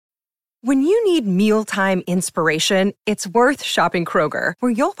When you need mealtime inspiration, it's worth shopping Kroger,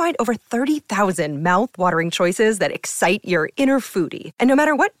 where you'll find over 30,000 mouth-watering choices that excite your inner foodie. And no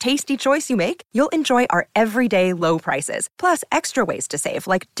matter what tasty choice you make, you'll enjoy our everyday low prices, plus extra ways to save,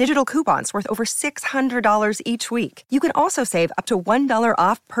 like digital coupons worth over $600 each week. You can also save up to $1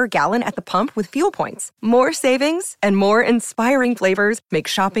 off per gallon at the pump with fuel points. More savings and more inspiring flavors make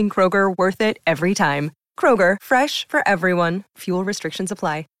shopping Kroger worth it every time. Kroger, fresh for everyone. Fuel restrictions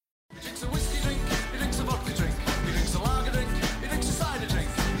apply. He drinks a whiskey drink, he drinks a vodka drink, he drinks a lager drink, he drinks a cider drink.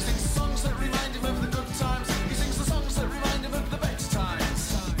 He sings the songs that remind him of the good times, he sings the songs that remind him of the better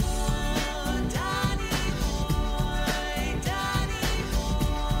times. Oh, Danny boy, Danny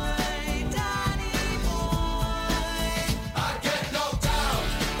boy, Danny boy. I get knocked down,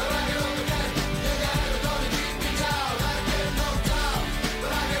 but I get up again. You're never gonna keep me down. I get knocked down,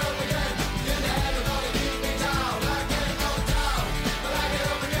 but I get up again. You're never gonna keep me down. I get knocked down, but I get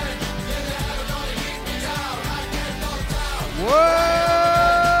up again.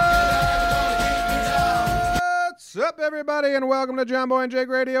 What's up, everybody, and welcome to John Boy and Jake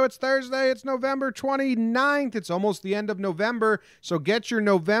Radio. It's Thursday. It's November 29th. It's almost the end of November, so get your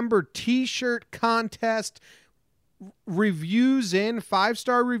November t-shirt contest reviews in.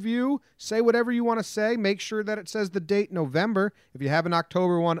 5-star review. Say whatever you want to say. Make sure that it says the date November. If you have an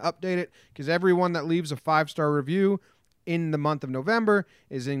October one, update it, because everyone that leaves a 5-star review in the month of November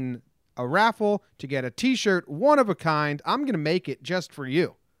is in a raffle to get a t-shirt, one of a kind. I'm going to make it just for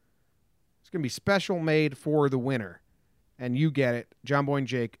you. It's going to be special made for the winner. And you get it. John Boy and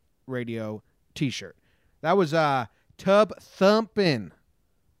Jake Radio t-shirt. That was Tub Thumpin'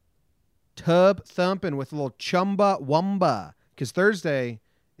 with a little Chumbawamba. Because Thursday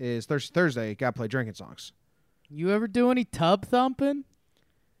is Thursday. Got to play drinking songs. You ever do any tub thumping?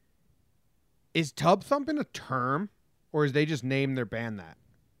 Is tub thumping a term? Or is they just named their band that?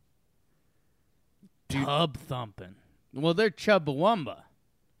 Tub thumping. Well, they're Chumbawamba.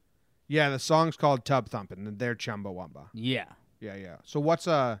 Yeah, the song's called Tub Thumpin', and they're Chumbawamba. Yeah. Yeah. So what's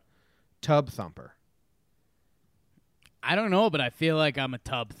a tub thumper? I don't know, but I feel like I'm a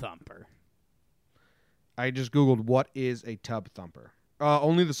tub thumper. I just Googled what is a tub thumper.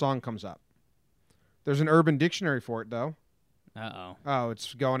 Only the song comes up. There's an Urban Dictionary for it, though. Uh-oh. Oh,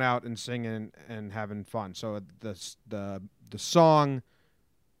 it's going out and singing and having fun. So the song,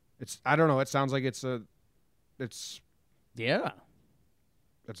 I don't know. It sounds like it's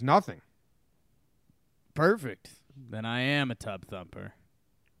nothing. Perfect. Then I am a tub thumper.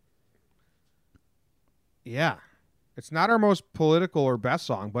 Yeah. It's not our most political or best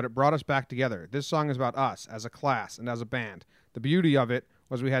song, but it brought us back together. This song is about us as a class and as a band. The beauty of it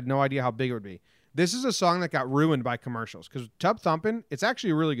was we had no idea how big it would be. This is a song that got ruined by commercials because Tub Thumpin', it's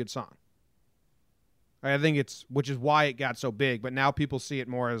actually a really good song. I think which is why it got so big, but now people see it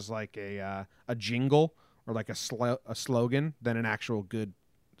more as like a jingle or like a slogan than an actual good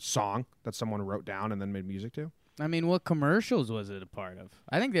song that someone wrote down and then made music to. I mean, what commercials was it a part of?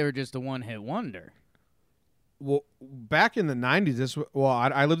 I think they were just a one-hit wonder. Well, back in the 90s,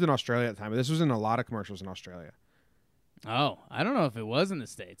 I lived in Australia at the time, but this was in a lot of commercials in Australia. Oh, I don't know if it was in the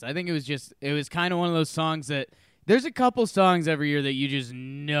States. I think it was kind of one of those songs that, there's a couple songs every year that you just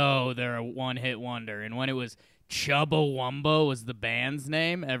know they're a one-hit wonder. And when it was Chumbawamba was the band's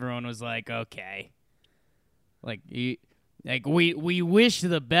name, everyone was like, okay. We wish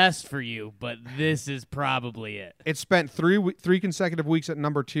the best for you, but this is probably it. It spent three consecutive weeks at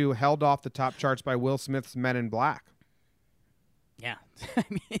number 2, held off the top charts by Will Smith's Men in Black. Yeah. I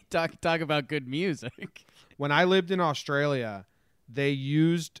mean, talk about good music. When I lived in Australia, they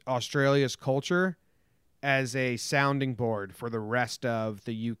used Australia's culture as a sounding board for the rest of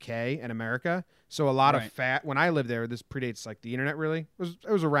the UK and America. So a lot of when I lived there, this predates like the internet really. It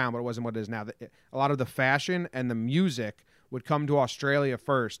was around, but it wasn't what it is now. A lot of the fashion and the music would come to Australia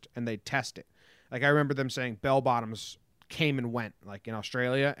first and they'd test it. Like I remember them saying bell bottoms came and went like in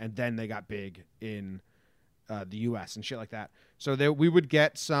Australia and then they got big in the US and shit like that. So we would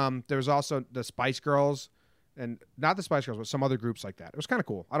get there was also the Spice Girls and not the Spice Girls, but some other groups like that. It was kind of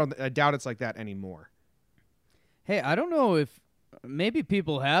cool. I doubt it's like that anymore. Hey, I don't know if maybe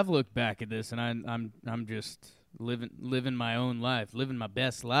people have looked back at this, and I'm just living my own life, living my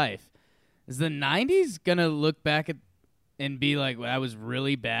best life. Is the 90s gonna look back at and be like, well, that was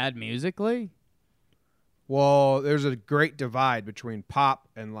really bad musically? Well, there's a great divide between pop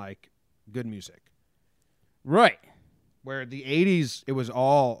and like good music. Right. Where the 80s, it was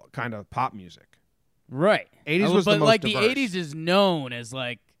all kind of pop music. Right. 80s was the most like diverse. The 80s is known as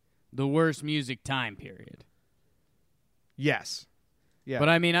like the worst music time period. Yes. Yeah. But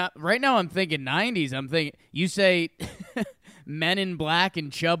I mean, right now I'm thinking 90s. I'm thinking, you say Men in Black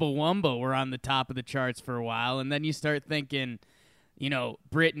and Chubbawamba were on the top of the charts for a while, and then you start thinking,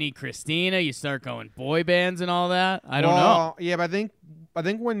 Britney, Christina, you start going boy bands and all that. I don't know. Yeah, but I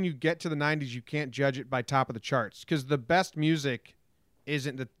think when you get to the 90s, you can't judge it by top of the charts because the best music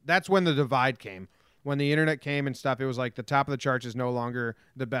isn't that's when the divide came. When the internet came and stuff, it was like the top of the charts is no longer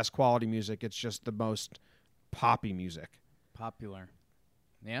the best quality music. It's just the most poppy music. Popular.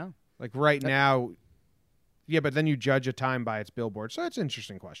 Yeah. Like now, yeah, but then you judge a time by its Billboard. So that's an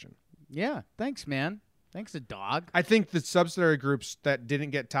interesting question. Yeah. Thanks, man. Thanks, a dog. I think the subsidiary groups that didn't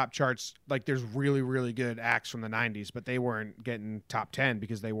get top charts, like there's really, really good acts from the 90s, but they weren't getting top 10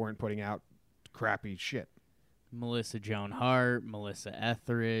 because they weren't putting out crappy shit. Melissa Joan Hart, Melissa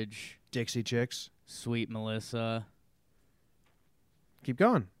Etheridge, Dixie Chicks. Sweet Melissa. Keep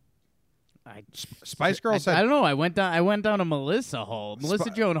going. Spice Girls I don't know. I went down a Melissa hole. Melissa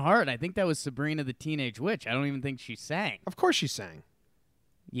Joan Hart. I think that was Sabrina the Teenage Witch. I don't even think she sang. Of course she sang.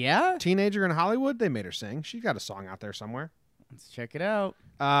 Yeah? Teenager in Hollywood, they made her sing. She got a song out there somewhere. Let's check it out.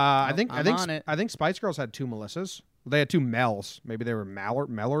 I think Spice Girls had two Melissas. They had two Mels. Maybe they were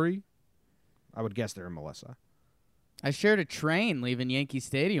Mallory. I would guess they were Melissa. I shared a train leaving Yankee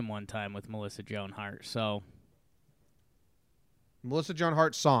Stadium one time with Melissa Joan Hart, so. Melissa Joan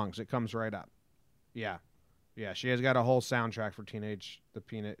Hart songs, it comes right up. Yeah. Yeah, she has got a whole soundtrack for Teenage the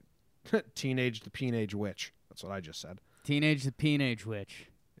Teenage Witch. That's what I just said. Teenage the Teenage Witch.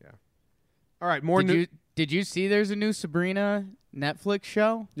 Yeah. All right, more new. Did you see there's a new Sabrina Netflix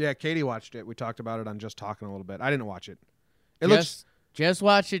show? Yeah, Katie watched it. We talked about it on Just Talking a little bit. I didn't watch it. Just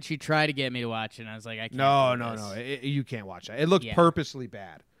watched it. She tried to get me to watch it, and I was like, I can't. No. You can't watch that. It looked purposely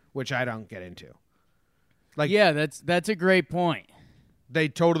bad, which I don't get into. Like, yeah, that's a great point. They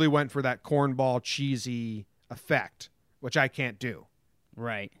totally went for that cornball cheesy effect, which I can't do.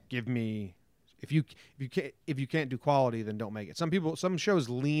 Right. Give me if you can't do quality, then don't make it. Some shows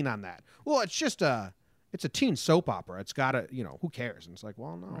lean on that. Well, it's a teen soap opera. It's gotta, who cares? And it's like,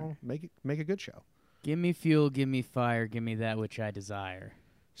 well, no, right. make a good show. Give me fuel, give me fire, give me that which I desire.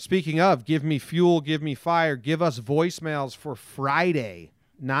 Speaking of, give me fuel, give me fire, give us voicemails for Friday.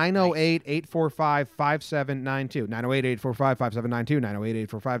 908-845-5792. 908-845-5792.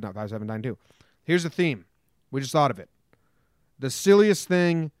 908-845-5792. Here's the theme. We just thought of it. The silliest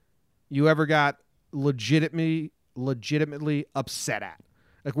thing you ever got legitimately upset at.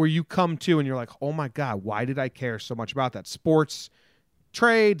 Like where you come to and you're like, oh my God, why did I care so much about that? Sports,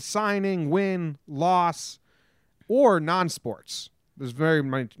 trade, signing, win, loss, or non-sports. There's very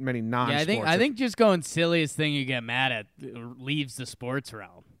many non-sports. Yeah, I think just going silliest thing you get mad at leaves the sports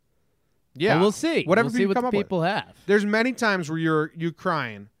realm. Yeah, but we'll see. Whatever we'll see what the people have. There's many times where you're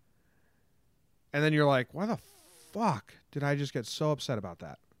crying, and then you're like, why the fuck did I just get so upset about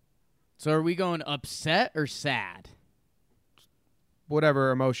that? So are we going upset or sad? Whatever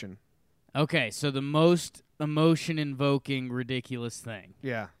emotion. Okay, so the most emotion-invoking ridiculous thing.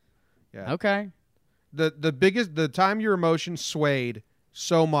 Yeah. Okay. The time your emotions swayed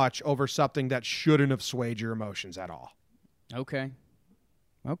so much over something that shouldn't have swayed your emotions at all. Okay.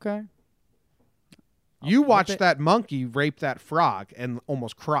 You watched that monkey rape that frog and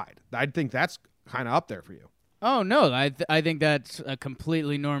almost cried. I think that's kind of up there for you. Oh no, I think that's a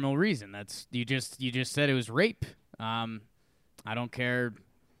completely normal reason. That's you just said it was rape. I don't care,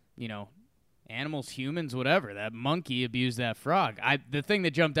 animals, humans, whatever. That monkey abused that frog. The thing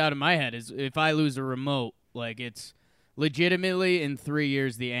that jumped out of my head is if I lose a remote, like it's legitimately in 3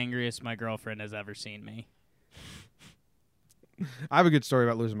 years the angriest my girlfriend has ever seen me. I have a good story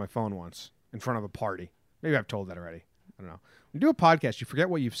about losing my phone once in front of a party. Maybe I've told that already. I don't know. When you do a podcast, you forget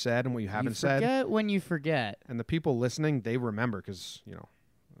what you've said and what you haven't said. You forget when you forget. And the people listening, they remember because,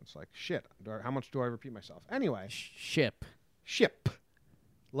 it's like, shit, how much do I repeat myself? Anyway. Ship.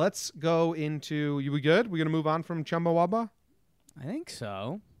 Let's go into, we good? We going to move on from Chumbawamba? I think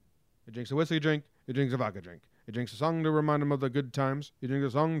so. He drinks a whiskey drink. He drinks a vodka drink. He drinks a song to remind him of the good times. He drinks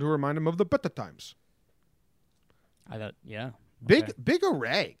a song to remind him of the better times. I thought, yeah. Big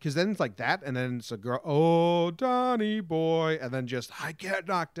array, because then it's like that, and then it's a girl, oh, Donnie boy, and then just, I get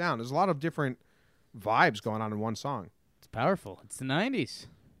knocked down. There's a lot of different vibes going on in one song. It's powerful. It's the 90s.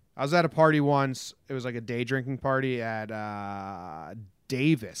 I was at a party once. It was like a day drinking party at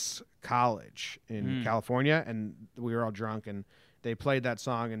Davis College in California, and we were all drunk, and they played that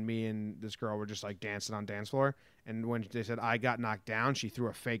song, and me and this girl were just like dancing on dance floor, and when they said I got knocked down, she threw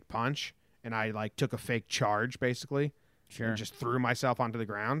a fake punch, and I like took a fake charge, basically. Sure. And just threw myself onto the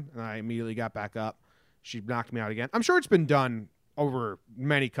ground, and I immediately got back up. She knocked me out again. I'm sure it's been done over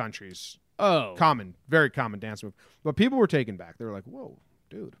many countries. Oh. Very common dance move. But people were taken back. They were like, whoa,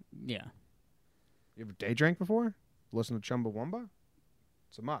 dude. Yeah. You ever day drank before? Listen to Chumbawamba?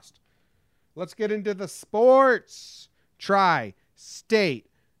 It's a must. Let's get into the sports. Tri-State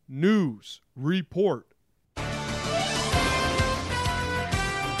News Report.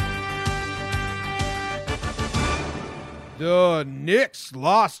 The Knicks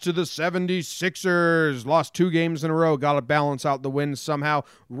lost to the 76ers. Lost 2 games in a row. Got to balance out the wins somehow.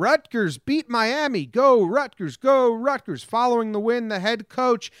 Rutgers beat Miami. Go Rutgers, go Rutgers. Following the win, the head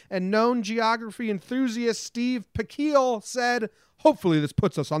coach and known geography enthusiast Steve Pekeel said, hopefully this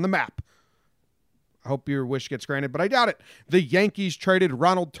puts us on the map. I hope your wish gets granted, but I doubt it. The Yankees traded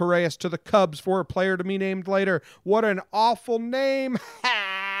Ronald Torreyes to the Cubs for a player to be named later. What an awful name.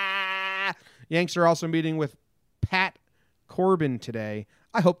 Yanks are also meeting with Pat Corbin today.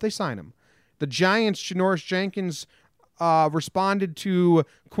 I hope they sign him. The Giants, Janoris Jenkins, responded to,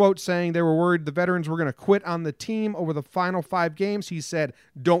 quote, saying they were worried the veterans were going to quit on the team over the final 5 games. He said,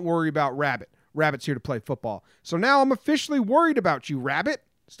 don't worry about Rabbit. Rabbit's here to play football. So now I'm officially worried about you, Rabbit.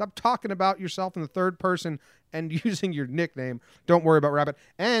 Stop talking about yourself in the third person and using your nickname. Don't worry about Rabbit.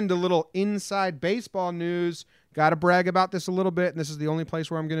 And a little inside baseball news. Got to brag about this a little bit, and this is the only place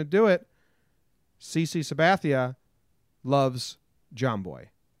where I'm going to do it. CC Sabathia loves John Boy.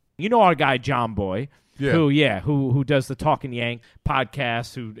 You know our guy John Boy, Yeah. who does the Talking Yank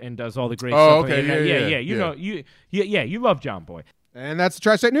podcast, and does all the great Oh, stuff. okay, yeah. You know, you love John Boy. And that's the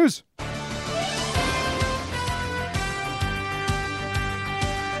Tri-State News.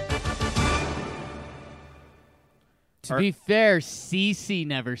 To be fair, CC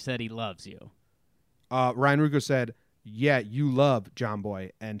never said he loves you. Ryan Rucco said, yeah, you love John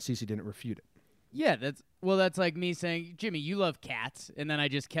Boy, and CC didn't refute it. Yeah, that's like me saying, Jimmy, you love cats, and then I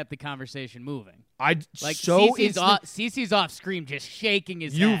just kept the conversation moving. CC's off screen just shaking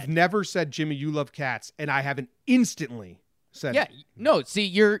his head. You've never said, Jimmy, you love cats, and I haven't instantly said Yeah, no, see,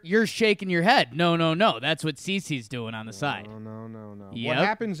 you're shaking your head. No, that's what CC's doing on the side. No. Yep.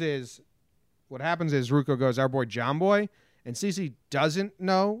 What happens is Rucco goes, our boy John Boy, and CC doesn't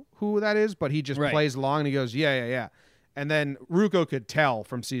know who that is, but he just Right. plays along, and he goes, yeah. And then Rucco could tell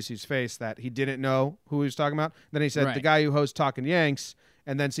from CC's face that he didn't know who he was talking about. Then he said, Right. the guy who hosts Talking Yanks,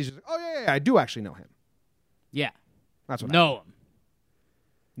 and then CC's like, oh, yeah, I do actually know him. Yeah. That's what I Know him.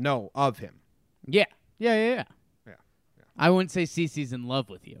 know of him. Yeah. Yeah. I wouldn't say CC's in love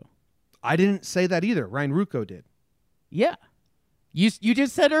with you. I didn't say that either. Ryan Rucco did. Yeah. You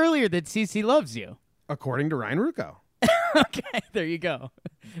just said earlier that CC loves you. According to Ryan Rucco. Okay, there you go.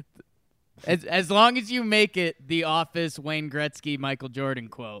 As long as you make it the Office Wayne Gretzky Michael Jordan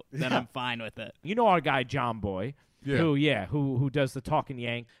quote, then I'm fine with it. You know our guy John Boy, Yeah. who does the Talking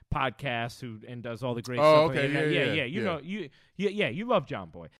Yank podcast, and does all the great Oh, stuff. okay, Yeah. yeah. You know, you love John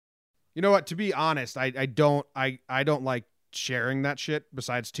Boy. You know what? To be honest, I don't like sharing that shit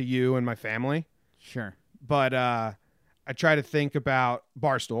besides to you and my family. Sure. But I try to think about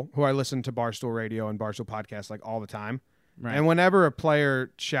Barstool, who I listen to Barstool Radio and Barstool podcasts like all the time. Right. And whenever a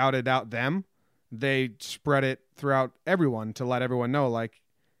player shouted out them, they spread it throughout everyone to let everyone know, like,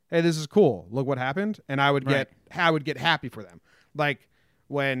 hey, this is cool. Look what happened. And I would get happy for them. Like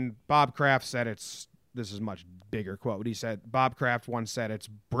when Bob Kraft said this is a much bigger quote. He said, Bob Kraft once said it's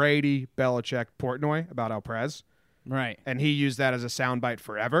Brady, Belichick, Portnoy about Alprez. Right. And he used that as a soundbite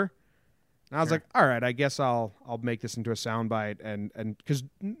forever. And I was like, all right, I guess I'll make this into a soundbite, and because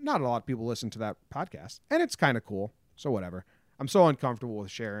not a lot of people listen to that podcast, and it's kind of cool. So whatever. I'm so uncomfortable with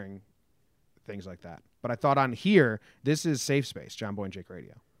sharing things like that. But I thought on here, this is safe space, John Boy and Jake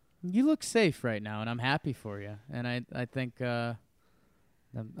Radio. You look safe right now, and I'm happy for you. And I think I'm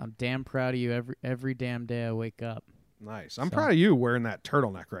damn proud of you every damn day I wake up. Nice. I'm proud of you wearing that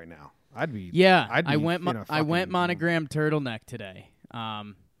turtleneck right now. I went monogram turtleneck today.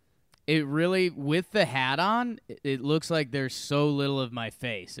 It really, with the hat on, it looks like there's so little of my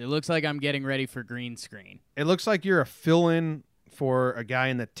face. It looks like I'm getting ready for green screen. It looks like you're a fill-in for a guy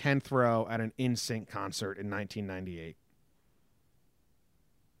in the 10th row at an NSYNC concert in 1998.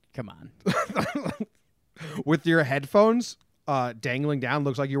 Come on. With your headphones dangling down,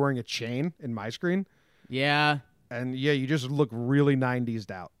 looks like you're wearing a chain in my screen. Yeah. And yeah, you just look really 90s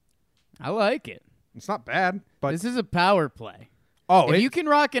out. I like it. It's not bad, but This is a power play. oh, If you can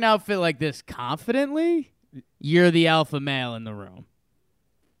rock an outfit like this confidently, you're the alpha male in the room.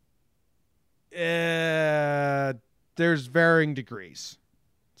 there's varying degrees.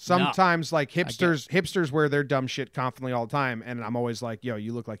 Sometimes like hipsters wear their dumb shit confidently all the time, and I'm always like, yo,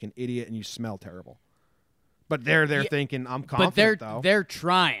 you look like an idiot and you smell terrible. But they're thinking I'm confident though. They're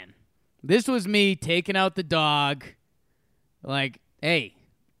trying. This was me taking out the dog. Like, hey,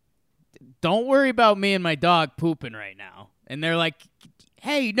 don't worry about me and my dog pooping right now. And they're like,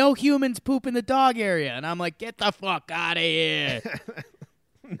 hey, no humans poop in the dog area. And I'm like, get the fuck out of here.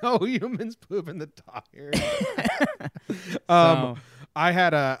 No humans poop in the dog area. So- I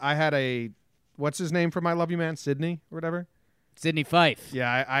had a what's his name from I Love You Man? Sydney or whatever. Sydney Fife.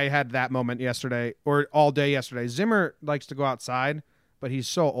 Yeah, I had that moment yesterday or all day yesterday. Zimmer likes to go outside, but he's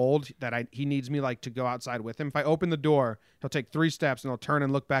so old that he needs me like to go outside with him. If I open the door, he'll take 3 steps and he'll turn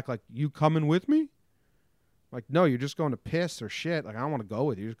and look back like, you coming with me? Like, no, you're just going to piss or shit. Like, I don't want to go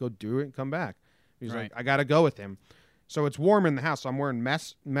with you. Just go do it and come back. He's Right. like, I got to go with him. So it's warm in the house. So I'm wearing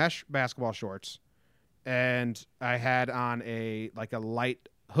mesh basketball shorts, and I had on a light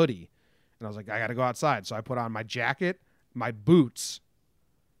hoodie, and I was like, I got to go outside. So I put on my jacket, my boots,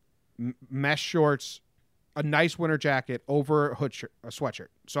 mesh shorts, a nice winter jacket over a sweatshirt.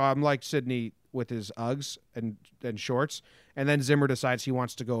 So I'm like Sydney with his Uggs and shorts, and then Zimmer decides he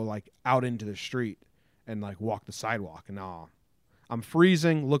wants to go like out into the street and like walk the sidewalk, and I'm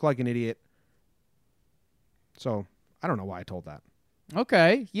freezing, look like an idiot. So I don't know why I told that.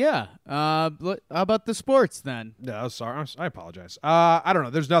 Okay, yeah. How about the sports then? No, sorry, I apologize. I don't know.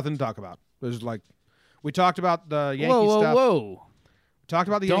 There's nothing to talk about. There's like, we talked about the Yankee stuff. Whoa. We talked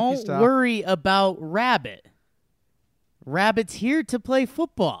about the Yankee stuff. Don't worry about Rabbit. Rabbit's here to play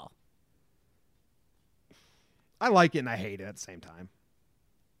football. I like it and I hate it at the same time.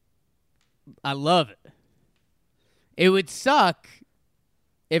 I love it. It would suck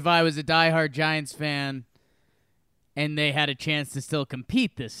if I was a diehard Giants fan and they had a chance to still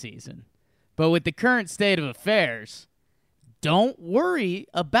compete this season. But with the current state of affairs, don't worry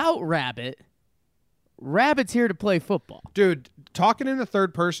about Rabbit. Rabbit's here to play football. Dude, talking in the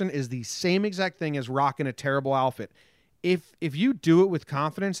third person is the same exact thing as rocking a terrible outfit. If you do it with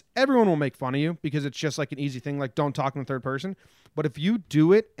confidence, everyone will make fun of you because it's just like an easy thing, like don't talk in the third person. But if you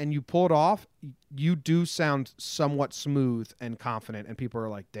do it and you pull it off, you do sound somewhat smooth and confident, and people are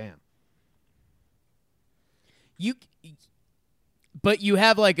like, damn. But you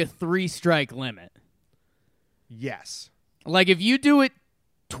have like a 3-strike limit. Yes. Like if you do it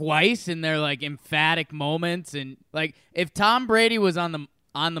twice and they're like emphatic moments, and like if Tom Brady was on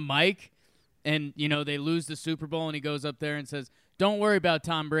the mic and they lose the Super Bowl and he goes up there and says, "Don't worry about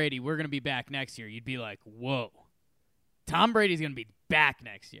Tom Brady. We're going to be back next year." You'd be like, "Whoa. Tom Brady's going to be back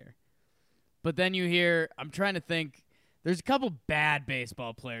next year." But then you hear, I'm trying to think, there's a couple bad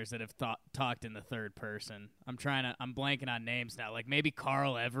baseball players that have talked in the third person. I'm blanking on names now. Like maybe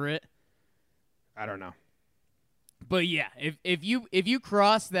Carl Everett. I don't know. But yeah, if you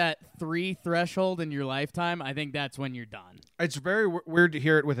cross that 3 threshold in your lifetime, I think that's when you're done. It's very weird to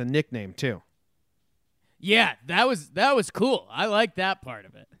hear it with a nickname too. Yeah, that was cool. I like that part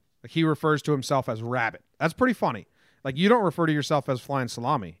of it. Like he refers to himself as Rabbit. That's pretty funny. Like you don't refer to yourself as Flying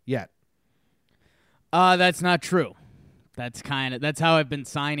Salami yet. That's not true. That's how I've been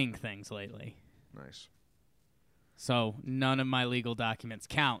signing things lately. Nice. So none of my legal documents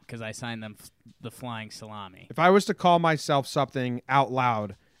count because I signed them the Flying Salami. If I was to call myself something out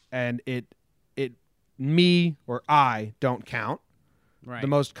loud and me or I don't count, Right. the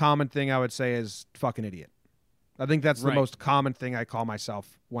most common thing I would say is fucking idiot. I think that's the Right. most common thing I call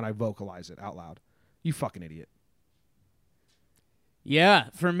myself when I vocalize it out loud. You fucking idiot. Yeah,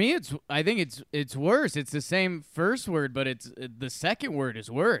 for me, I think it's worse. It's the same first word, but the second word is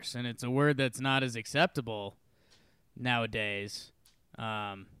worse, and it's a word that's not as acceptable nowadays.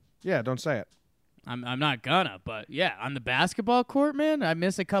 Yeah, don't say it. I'm not gonna, but yeah, on the basketball court, man, I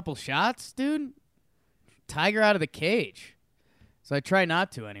miss a couple shots, dude. Tiger out of the cage, so I try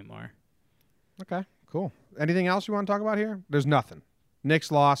not to anymore. Okay, cool. Anything else you want to talk about here? There's nothing.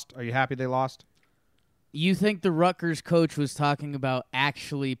 Knicks lost. Are you happy they lost? You think the Rutgers coach was talking about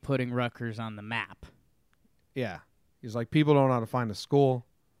actually putting Rutgers on the map? Yeah. He's like, people don't know how to find a school.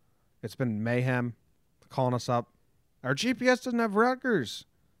 It's been mayhem. Calling us up. Our GPS doesn't have Rutgers.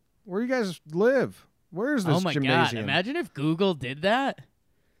 Where you guys live? Where's this Oh my gymnasium? god! Imagine if Google did that.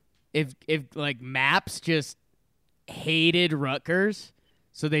 If like Maps just hated Rutgers,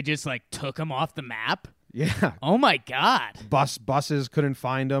 so they just like took them off the map. Yeah. Oh my god! Buses couldn't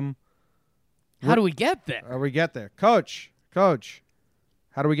find them. How do we get there? How do we get there? Coach,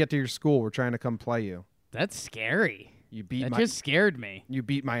 how do we get to your school? We're trying to come play you. That's scary. You beat That just scared me. You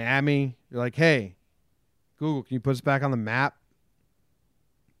beat Miami. You're like, hey, Google, can you put us back on the map?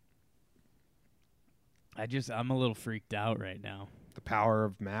 I'm a little freaked out right now. The power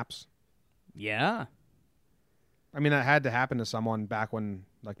of maps. Yeah. I mean, that had to happen to someone back when,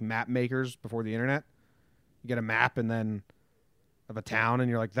 like, map makers before the internet. You get a map and then of a town, and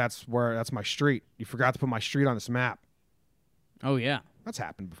you're like, that's my street. You forgot to put my street on this map. Oh yeah. That's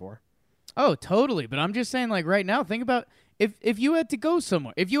happened before. Oh, totally. But I'm just saying, like, right now, think about if you had to go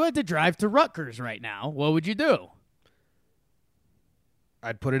somewhere, if you had to drive to Rutgers right now, what would you do?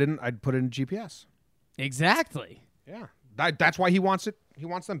 I'd put it in GPS. Exactly. Yeah. That's why he wants it. He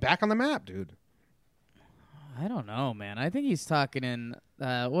wants them back on the map, dude. I don't know, man. I think he's talking in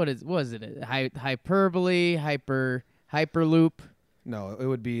what is it? Hyperbole, hyperloop. No, it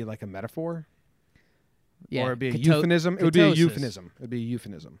would be like a metaphor. Yeah, Or it'd be a euphemism. It would be a euphemism. It'd be a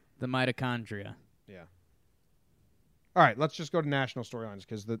euphemism. The mitochondria. Yeah. All right, let's just go to national storylines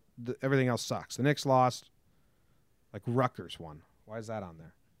because the everything else sucks. The Knicks lost. Like Rutgers won. Why is that on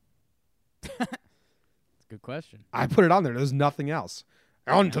there? That's a good question. I put it on there. There's nothing else.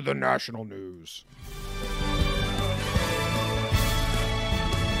 On to the national news.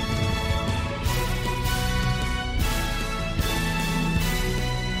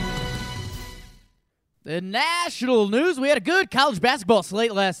 The national news. We had a good college basketball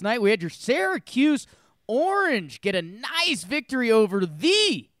slate last night. We had your Syracuse Orange get a nice victory over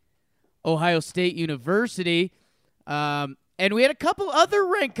the Ohio State University. And we had a couple other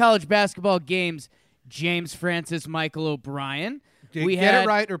ranked college basketball games. James Francis, Michael O'Brien. Get it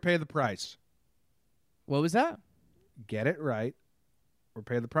right or pay the price. What was that? Get it right or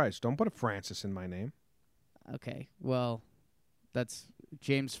pay the price. Don't put a Francis in my name. Okay, well, that's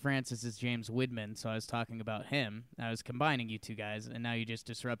James Francis is James Widman, so I was talking about him. I was combining you two guys, and now you just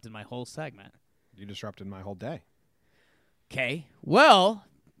disrupted my whole segment. You disrupted my whole day. Okay, well,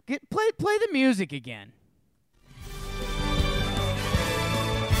 play the music again.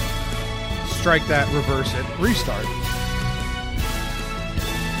 Strike that, reverse it, restart.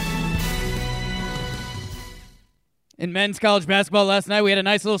 In men's college basketball last night, we had a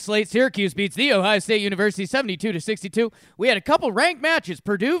nice little slate. Syracuse beats the Ohio State University 72-62. We had a couple ranked matches.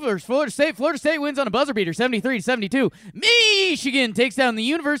 Purdue versus Florida State. Florida State wins on a buzzer beater 73-72. Michigan takes down the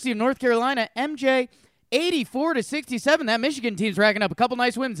University of North Carolina MJ 84-67. That Michigan team's racking up a couple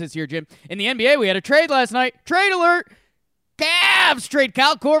nice wins this year, Jim. In the NBA, we had a trade last night. Trade alert! Cavs trade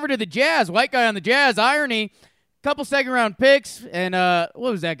Kyle Korver to the Jazz. White guy on the Jazz. Irony. Couple second-round picks, and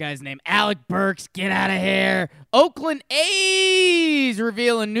what was that guy's name? Alec Burks, get out of here. Oakland A's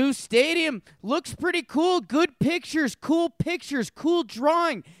reveal a new stadium. Looks pretty cool. Good pictures, cool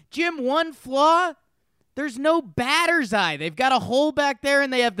drawing. Jim, one flaw, there's no batter's eye. They've got a hole back there,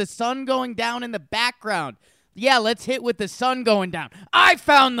 and they have the sun going down in the background. Yeah, let's hit with the sun going down. I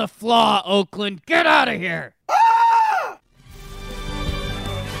found the flaw, Oakland. Get out of here.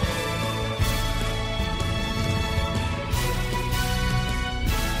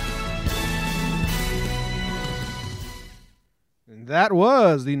 That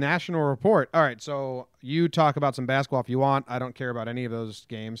was the national report. All right, so you talk about some basketball if you want. I don't care about any of those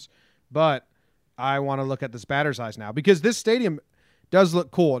games, but I want to look at this batter's eyes now because this stadium does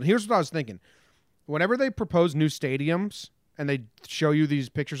look cool. And here's what I was thinking. Whenever they propose new stadiums and they show you these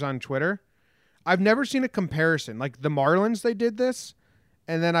pictures on Twitter, I've never seen a comparison. Like the Marlins, they did this,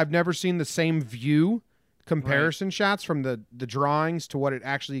 and then I've never seen the same view comparison shots from the drawings to what it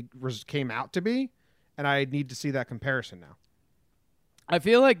actually came out to be, and I need to see that comparison now. I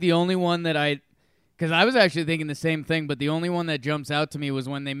feel like the only one that because I was actually thinking the same thing, but the only one that jumps out to me was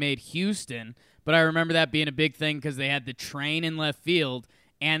when they made Houston. But I remember that being a big thing because they had the train in left field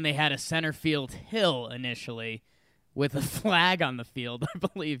and they had a center field hill initially with a flag on the field, I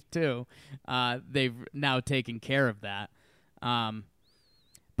believe, too. They've now taken care of that.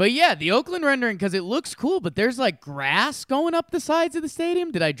 But yeah, the Oakland rendering, because it looks cool, but there's like grass going up the sides of the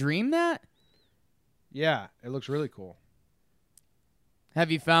stadium. Did I dream that? Yeah, it looks really cool. Have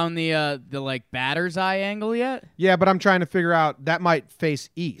you found the like batter's eye angle yet? Yeah, but I'm trying to figure out that might face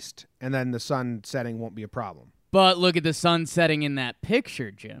east, and then the sun setting won't be a problem. But look at the sun setting in that picture,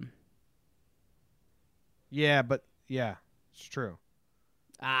 Jim. Yeah, but yeah, it's true.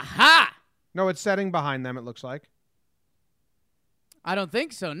 Aha! No, it's setting behind them, it looks like. I don't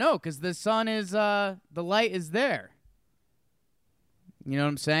think so, no, because the sun is, the light is there. You know what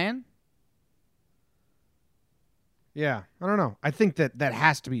I'm saying? Yeah, I don't know. I think that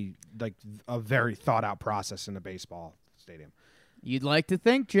has to be like a very thought out process in a baseball stadium. You'd like to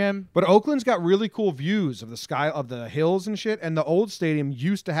think, Jim. But Oakland's got really cool views of the sky, of the hills and shit, and the old stadium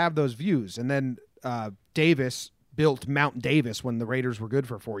used to have those views. And then Davis built Mount Davis when the Raiders were good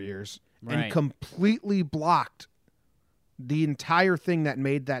for 4 years and completely blocked the entire thing that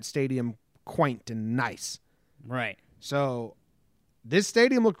made that stadium quaint and nice. Right. So this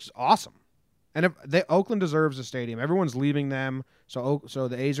stadium looks awesome. And Oakland deserves a stadium. Everyone's leaving them, so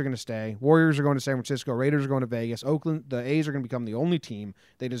the A's are going to stay. Warriors are going to San Francisco. Raiders are going to Vegas. The A's are going to become the only team.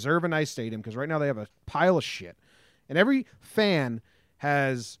 They deserve a nice stadium because right now they have a pile of shit. And every fan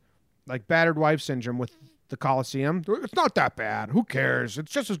has like battered wife syndrome with the Coliseum. It's not that bad. Who cares?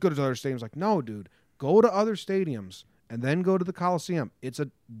 It's just as good as other stadiums. Like, no, dude. Go to other stadiums and then go to the Coliseum. It's a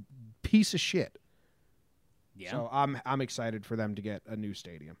piece of shit. Yeah. So I'm excited for them to get a new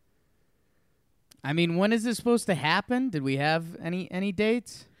stadium. I mean, when is this supposed to happen? Did we have any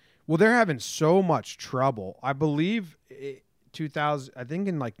dates? Well, they're having so much trouble. I believe 2000. I think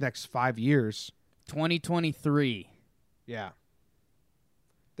in like next 5 years. 2023. Yeah.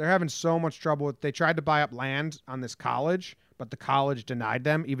 They're having so much trouble. They tried to buy up land on this college, but the college denied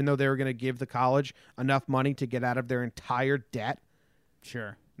them, even though they were going to give the college enough money to get out of their entire debt.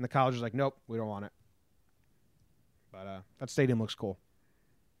 Sure. And the college was like, nope, we don't want it. But that stadium looks cool.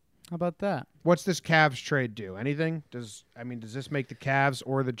 How about that? What's this Cavs trade do? Anything? Does this make the Cavs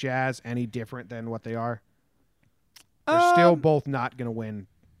or the Jazz any different than what they are? They're still both not going to win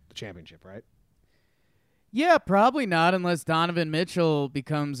the championship, right? Yeah, probably not unless Donovan Mitchell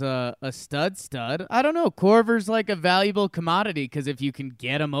becomes a stud. I don't know. Korver's like a valuable commodity because if you can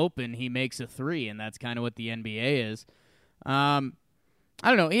get him open, he makes a three, and that's kind of what the NBA is. I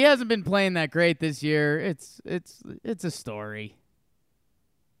don't know. He hasn't been playing that great this year. It's a story.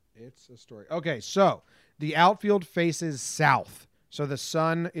 It's a story. Okay, so the outfield faces south. So the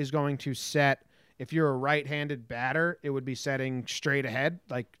sun is going to set. If you're a right-handed batter, it would be setting straight ahead,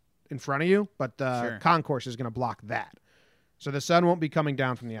 like in front of you, but the concourse is going to block that. So the sun won't be coming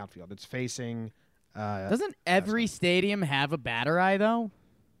down from the outfield. It's facing... Doesn't every stadium have a batter eye, though?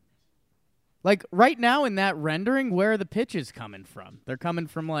 Like, right now in that rendering, where are the pitches coming from? They're coming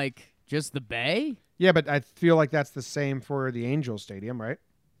from, like, just the bay? Yeah, but I feel like that's the same for the Angels Stadium, right?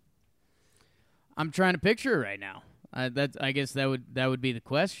 I'm trying to picture it right now. I guess that would be the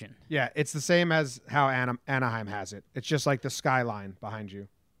question. Yeah, it's the same as how Anaheim has it. It's just like the skyline behind you.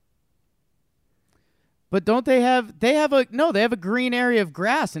 But don't they have a green area of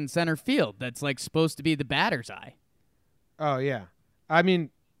grass in center field that's like supposed to be the batter's eye. Oh yeah. I mean,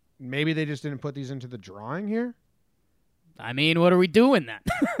 maybe they just didn't put these into the drawing here. I mean, what are we doing then?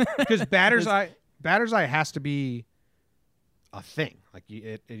 Because batter's eye has to be a thing. Like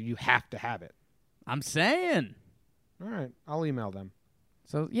you have to have it. I'm saying. All right, I'll email them.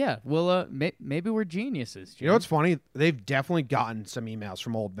 So yeah, well, maybe we're geniuses. Jim. You know what's funny? They've definitely gotten some emails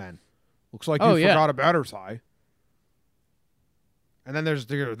from old men. Looks like you forgot a batter's eye. And then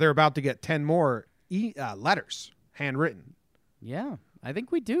they're about to get 10 more letters handwritten. Yeah, I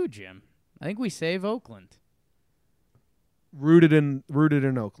think we do, Jim. I think we save Oakland. Rooted in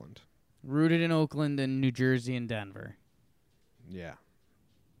Oakland. Rooted in Oakland and New Jersey and Denver. Yeah.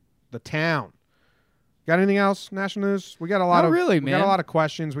 The town. Got anything else? National news? We got a lot Not really, we man. got a lot of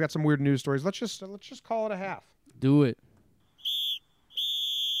questions. We got some weird news stories. Let's just call it a half. Do it.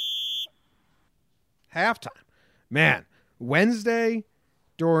 Halftime. Man, Wednesday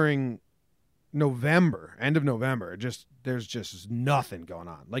during November, end of November, there's just nothing going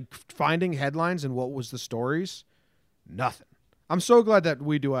on. Like finding headlines and what was the stories, nothing. I'm so glad that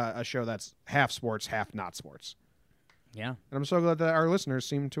we do a show that's half sports, half not sports. Yeah. And I'm so glad that our listeners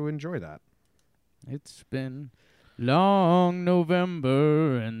seem to enjoy that. It's been long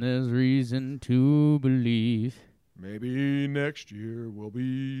November, and there's reason to believe. Maybe next year will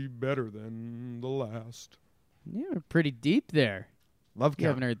be better than the last. You're pretty deep there. Love You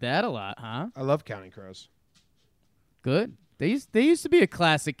haven't counting. heard that a lot, huh? I love Counting Crows. Good. They used to be a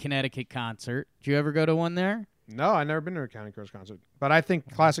classic Connecticut concert. Did you ever go to one there? No, I've never been to a Counting Crows concert. But I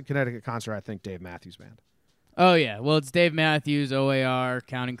think classic Connecticut concert, I think Dave Matthews Band. Oh, yeah. Well, it's Dave Matthews, OAR,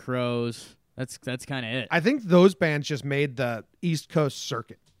 Counting Crows. That's kind of it. I think those bands just made the East Coast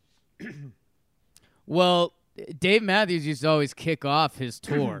circuit. Well, Dave Matthews used to always kick off his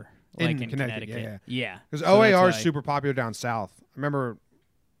tour In in Connecticut, Yeah. Because So that's OAR is why- super popular down south. I remember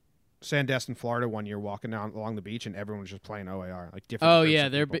Sandestin, Florida one year walking down along the beach and everyone was just playing OAR. Like different Oh groups yeah,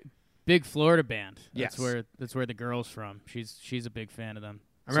 of they're people. big Florida band. Yes. That's where the girl's from. She's a big fan of them.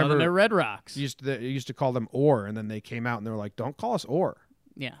 I Saw them remember at Red Rocks. used to call them OR, and then they came out and they were like, don't call us OR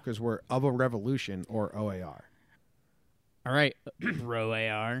Yeah. because we're of a revolution or OAR. All right, Bro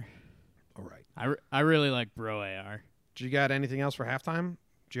AR. All right. I really like Bro AR. Do you got anything else for halftime?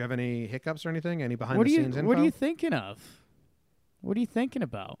 Do you have any hiccups or anything? Any behind What the are you scenes info? What are you thinking of? What are you thinking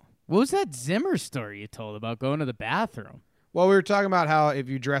about? What was that Zimmer story you told about going to the bathroom? Well, we were talking about how if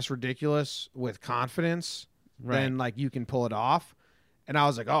you dress ridiculous with confidence, Right. then like you can pull it off. And I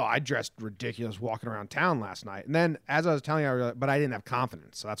was like, oh, I dressed ridiculous walking around town last night. And then as I was telling you, I was like, but I didn't have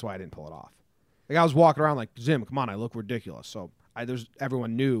confidence, so that's why I didn't pull it off. Like I was walking around like, Zim, come on, I look ridiculous. So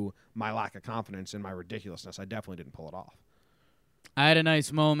everyone knew my lack of confidence in my ridiculousness. I definitely didn't pull it off. I had a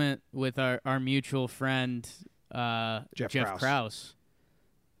nice moment with our mutual friend Jeff Krause.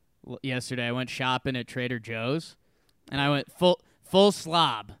 yesterday. I went shopping at Trader Joe's, and I went full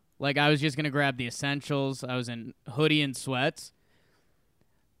slob. Like, I was just going to grab the essentials. I was in hoodie and sweats.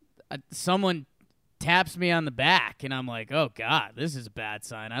 Someone taps me on the back, and I'm like, oh, God, this is a bad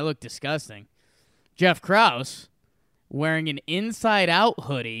sign. I look disgusting. Jeff Krause, wearing an inside-out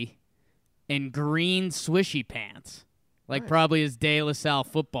hoodie and green swishy pants. Like, nice. Probably his De La Salle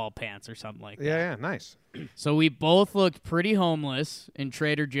football pants or something like that. Yeah, nice. So we both looked pretty homeless in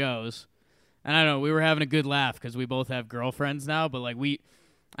Trader Joe's. And I don't know, we were having a good laugh because we both have girlfriends now, but like we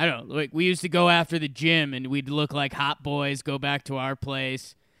used to go after the gym and we'd look like hot boys, go back to our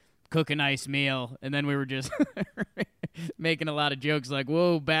place, cook a nice meal, and then we were just making a lot of jokes like,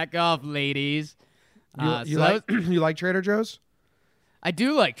 whoa, back off, ladies. You like Trader Joe's? I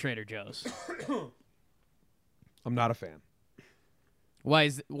do like Trader Joe's. I'm not a fan.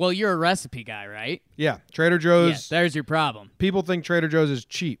 Well, you're a recipe guy, right? Yeah, Trader Joe's. Yeah, there's your problem. People think Trader Joe's is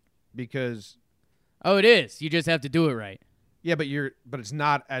cheap because. Oh, it is. You just have to do it right. Yeah, but it's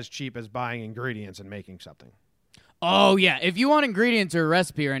not as cheap as buying ingredients and making something. Oh, yeah. If you want ingredients or a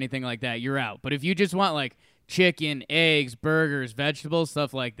recipe or anything like that, you're out. But if you just want, like, chicken, eggs, burgers, vegetables,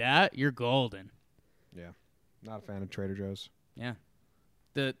 stuff like that, you're golden. Yeah. Not a fan of Trader Joe's. Yeah.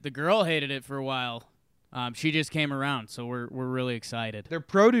 The girl hated it for a while. She just came around, so we're really excited. Their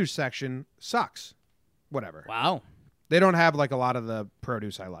produce section sucks. Whatever. Wow. They don't have, like, a lot of the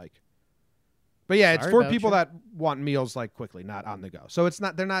produce I like. But yeah, it's Sorry for about people you. that want meals like quickly, not on the go. So it's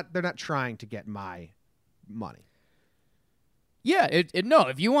not they're not trying to get my money. Yeah, no,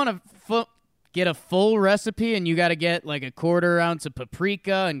 if you want to get a full recipe and you got to get like a 1/4 ounce of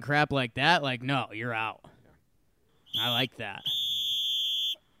paprika and crap like that, like, no, you're out. I like that.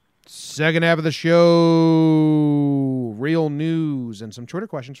 Second half of the show, real news and some Twitter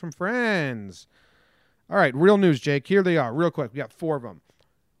questions from friends. All right, real news, Jake. Here they are, real quick. We got 4 of them.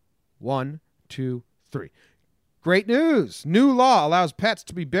 1, 2, 3. Great news. New law allows pets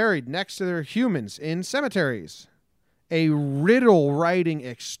to be buried next to their humans in cemeteries. A riddle writing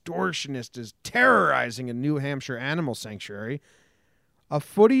extortionist is terrorizing a New Hampshire animal sanctuary. A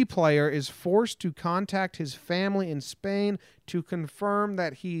footy player is forced to contact his family in Spain to confirm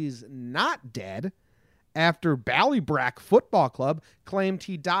that he's not dead after Ballybrack Football Club claimed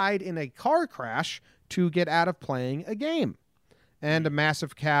he died in a car crash to get out of playing a game. And a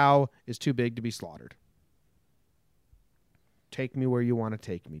massive cow is too big to be slaughtered. Take me where you want to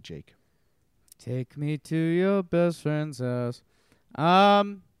take me, Jake. Take me to your best friend's house.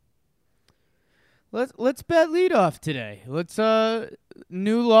 Let's bet leadoff today. Let's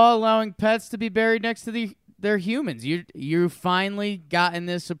new law allowing pets to be buried next to their humans. You finally gotten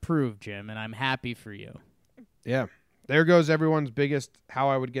this approved, Jim, and I'm happy for you. Yeah. There goes everyone's biggest how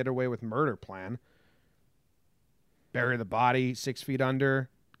I would get away with murder plan. Bury the body 6 feet under,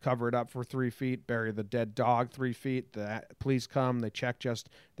 cover it up for 3 feet, bury the dead dog 3 feet. The police come, they check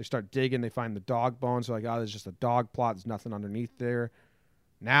they start digging, they find the dog bones. They're like, oh, there's just a dog plot. There's nothing underneath there.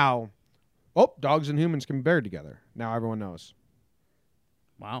 Now, dogs and humans can be buried together. Now everyone knows.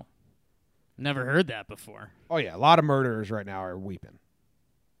 Wow. Never heard that before. Oh, yeah. A lot of murderers right now are weeping.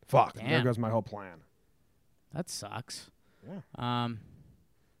 Fuck. Damn. There goes my whole plan. That sucks. Yeah.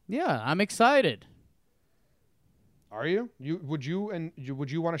 Yeah, I'm excited. Are you? Would you want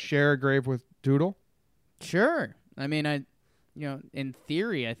to share a grave with Doodle? Sure. I mean, in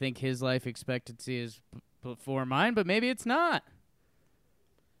theory, I think his life expectancy is before mine, but maybe it's not.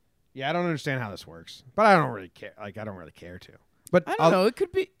 Yeah, I don't understand how this works, but I don't really care. Like, I don't really care to. But I don't know. It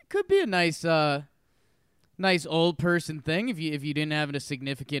could be a nice old person thing if you didn't have a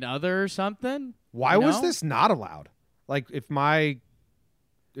significant other or something. Why was this not allowed? Like, if my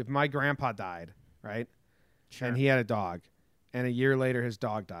grandpa died, right? Sure. And he had a dog, and a year later his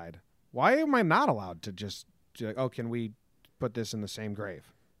dog died. Why am I not allowed to just, can we put this in the same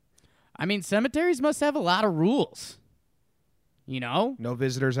grave? I mean, cemeteries must have a lot of rules. You know? No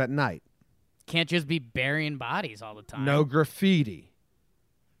visitors at night. Can't just be burying bodies all the time. No graffiti.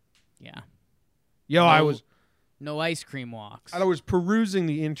 Yeah. No ice cream walks. I was perusing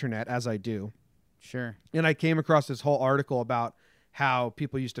the internet, as I do. Sure. And I came across this whole article about how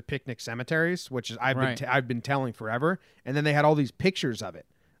people used to picnic cemeteries, which is I've been telling forever. And then they had all these pictures of it.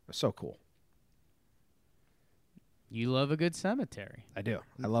 It was so cool. You love a good cemetery. I do.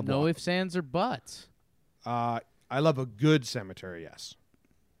 I love no walking. ifs, ands, or buts. I love a good cemetery, yes.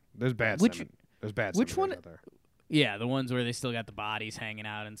 There's bad cemeteries out there. Yeah, the ones where they still got the bodies hanging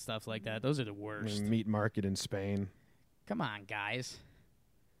out and stuff like that. Those are the worst. Meat market in Spain. Come on, guys.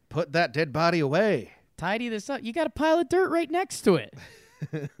 Put that dead body away. Tidy this up. You got a pile of dirt right next to it.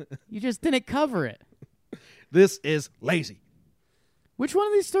 You just didn't cover it. This is lazy. Which one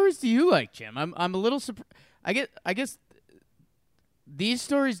of these stories do you like, Jim? I'm a little surprised. I guess these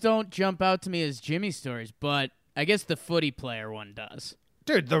stories don't jump out to me as Jimmy's stories, but I guess the footy player one does.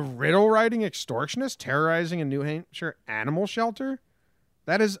 Dude, the riddle writing extortionist terrorizing a New Hampshire animal shelter?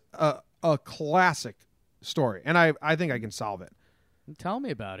 That is a classic story, and I think I can solve it. Tell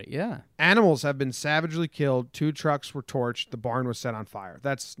me about it, yeah. Animals have been savagely killed. 2 trucks were torched. The barn was set on fire.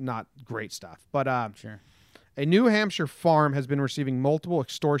 That's not great stuff. But Sure. A New Hampshire farm has been receiving multiple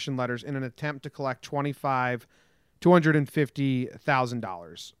extortion letters in an attempt to collect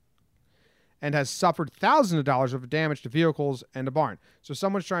 $250,000 and has suffered thousands of dollars of damage to vehicles and a barn. So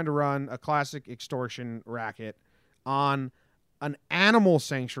someone's trying to run a classic extortion racket on an animal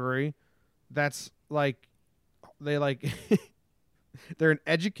sanctuary that's like they're an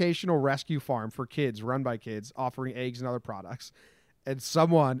educational rescue farm for kids run by kids offering eggs and other products, and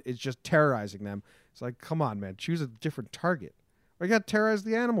someone is just terrorizing them. It's like, come on, man, choose a different target. I got to terrorize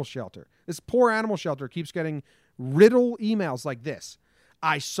the animal shelter. This poor animal shelter keeps getting riddle emails like this.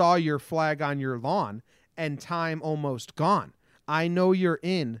 I saw your flag on your lawn and time almost gone. I know you're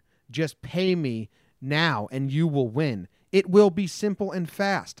in. Just pay me now and you will win. It will be simple and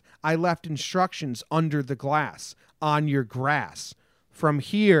fast. I left instructions under the glass on your grass. From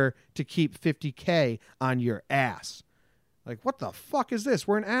here to keep $50K on your ass. Like, what the fuck is this?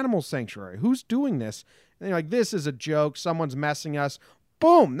 We're an animal sanctuary. Who's doing this? And they're like, this is a joke. Someone's messing us.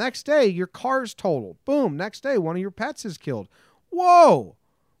 Boom. Next day, your car's totaled. Boom. Next day, one of your pets is killed. Whoa.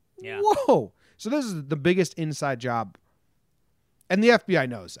 Yeah. Whoa. So this is the biggest inside job. And the FBI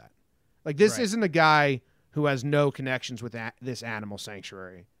knows that. Like, this Right. isn't a guy who has no connections with this animal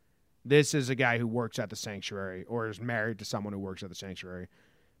sanctuary. This is a guy who works at the sanctuary or is married to someone who works at the sanctuary,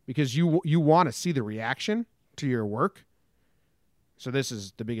 because you want to see the reaction to your work. So this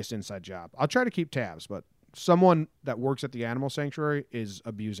is the biggest inside job. I'll try to keep tabs, but someone that works at the animal sanctuary is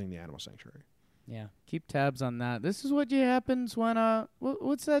abusing the animal sanctuary. Yeah, keep tabs on that. This is what happens when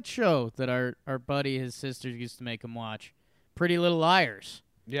what's that show that our buddy, his sister used to make him watch? Pretty Little Liars.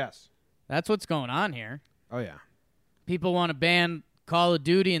 Yes. That's what's going on here. Oh, yeah. People want to ban Call of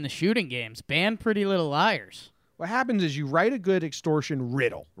Duty in the shooting games. Ban Pretty Little Liars. What happens is you write a good extortion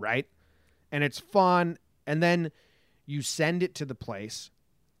riddle, right? And it's fun, and then you send it to the place,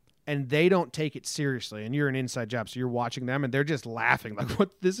 and they don't take it seriously, and you're an inside job, so you're watching them, and they're just laughing. Like,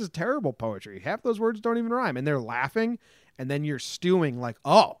 what? This is terrible poetry. Half those words don't even rhyme, and they're laughing, and then you're stewing like,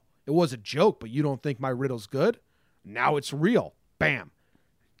 oh, it was a joke, but you don't think my riddle's good? Now it's real. Bam.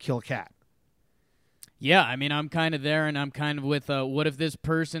 Kill a cat. Yeah, I mean, I'm kind of there, and I'm kind of with what if this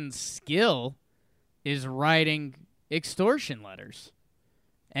person's skill is writing extortion letters,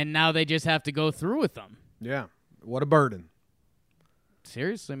 and now they just have to go through with them? Yeah. What a burden.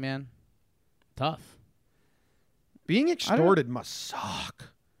 Seriously, man. Tough. Being extorted must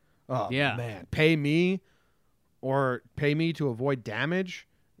suck. Oh, Yeah. man. Pay me to avoid damage.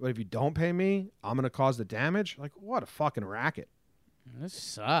 But if you don't pay me, I'm going to cause the damage. Like, what a fucking racket. This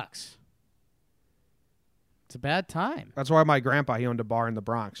sucks. It's a bad time. That's why my grandpa, he owned a bar in the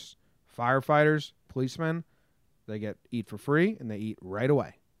Bronx. Firefighters, policemen, they eat for free, and they eat right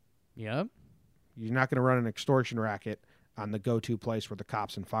away. Yep. You're not going to run an extortion racket on the go-to place where the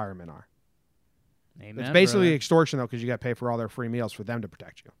cops and firemen are. Amen, It's basically brother. extortion, though, because you got to pay for all their free meals for them to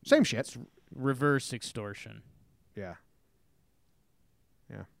protect you. Same shit. It's reverse extortion. Yeah.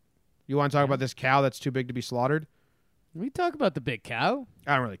 Yeah. You want to talk about this cow that's too big to be slaughtered? We talk about the big cow.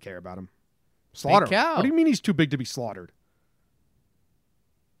 I don't really care about him. Slaughter him. cow. What do you mean he's too big to be slaughtered?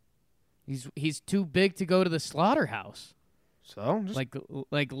 He's too big to go to the slaughterhouse. So, just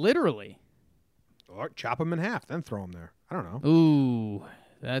Like literally. or chop him in half, then throw him there. I don't know. Ooh,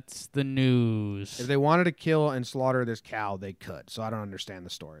 that's the news. If they wanted to kill and slaughter this cow, they could. So I don't understand the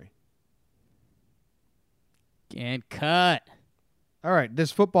story. And cut. All right,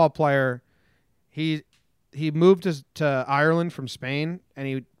 this football player, he moved to Ireland from Spain, and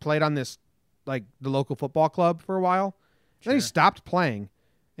he played on this, like, the local football club for a while. Then he stopped playing,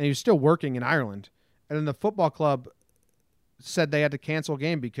 and he was still working in Ireland. And then the football club said they had to cancel a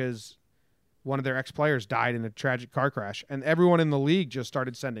game because one of their ex-players died in a tragic car crash. And everyone in the league just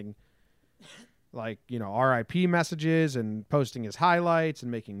started sending, like, you know, RIP messages and posting his highlights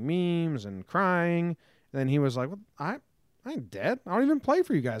and making memes and crying. And then he was like, well, I ain't dead. I don't even play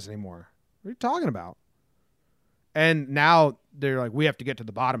for you guys anymore. What are you talking about? And now they're like, we have to get to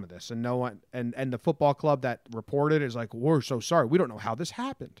the bottom of this. And no one, and the football club that reported is like, we're so sorry. We don't know how this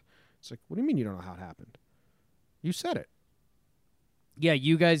happened. It's like, what do you mean you don't know how it happened? You said it. Yeah,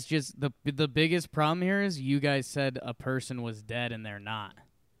 you guys just the biggest problem here is you guys said a person was dead and they're not.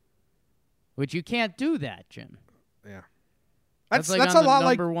 Which you can't do that, Jim. Yeah. That's like that's on a lot the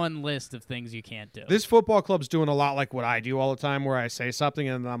like number one list of things you can't do. this football club's doing a lot like what I do all the time, where I say something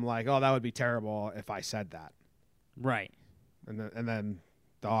and I'm like, oh, that would be terrible if I said that, Right. and then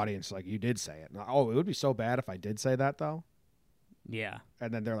the audience like, you did say it. And, oh, it would be so bad if I did say that though. Yeah.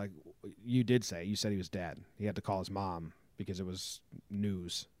 And then they're like, you did say it. You said he was dead. He had to call his mom because it was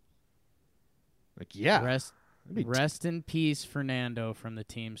news. Like, yeah. Rest in peace, Fernando, from the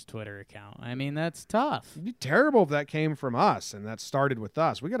team's Twitter account. I mean, that's tough. It'd be terrible if that came from us and that started with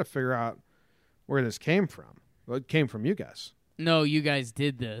us. We got to figure out where this came from. Well, it came from you guys. No, you guys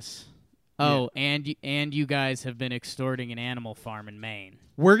did this. Oh, and you guys have been extorting an animal farm in Maine.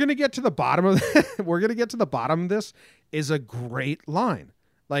 We're gonna get to the bottom of we're gonna get to the bottom of this. Is a great line.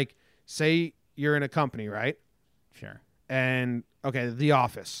 Like, say you're in a company, right? Sure. And okay, The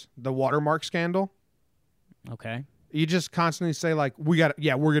Office, the watermark scandal. Okay. You just constantly say like, we're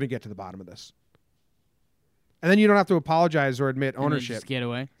gonna get to the bottom of this, and then you don't have to apologize or admit And then ownership. just get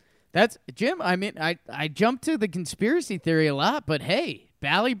away. That's Jim. I mean, I jumped to the conspiracy theory a lot, but hey,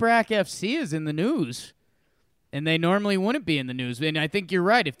 Ballybrack FC is in the news, and they normally wouldn't be in the news. And I think you're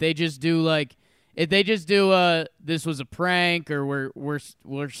right. If they just do this was a prank, or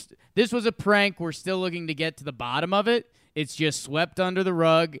this was a prank, we're still looking to get to the bottom of it. It's just swept under the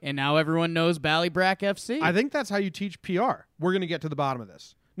rug, and now everyone knows Ballybrack FC. I think that's how you teach PR. We're gonna get to the bottom of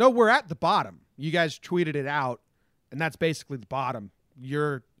this. No, we're at the bottom. You guys tweeted it out, and that's basically the bottom.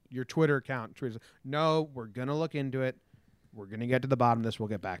 Your Twitter account tweeted, no, we're gonna look into it. We're gonna get to the bottom of this. We'll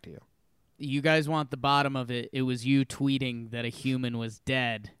get back to you. You guys want the bottom of it. It was you tweeting that a human was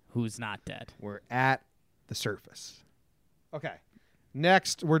dead who's not dead. We're at the surface. Okay.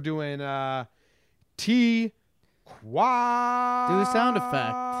 Next, we're doing T quads. Do the sound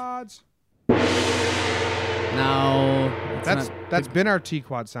effect. No. That's been our T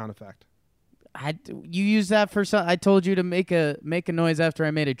quad sound effect. You use that for some. I told you to make a noise after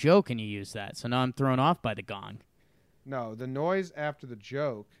I made a joke, and you used that. So now I'm thrown off by the gong. No, the noise after the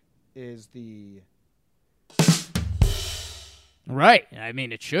joke is the. Right. I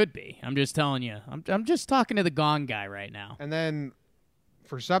mean, it should be. I'm just telling you. I'm just talking to the gong guy right now. And then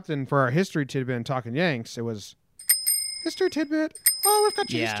for our history tidbit and talking Yanks, it was history tidbit. Oh, we've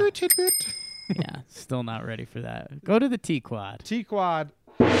got your history tidbit. Yeah, still not ready for that. Go to the T quad. T quad.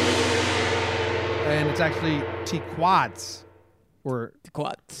 And it's actually T quads.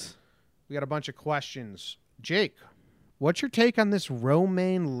 Quads. We got a bunch of questions. Jake, what's your take on this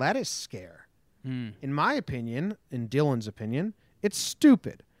romaine lettuce scare? In my opinion, in Dylan's opinion, it's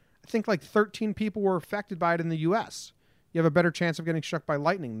stupid. I think like 13 people were affected by it in the U.S. You have a better chance of getting struck by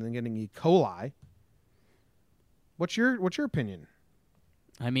lightning than getting E. coli. What's your opinion?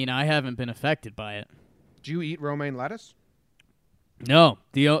 I mean, I haven't been affected by it. Do you eat romaine lettuce? No.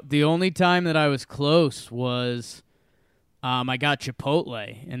 The only time that I was close was I got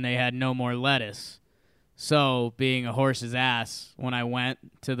Chipotle, and they had no more lettuce. So, being a horse's ass, when I went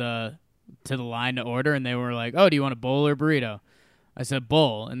to the line to order, and they were like, "Oh, do you want a bowl or burrito?" I said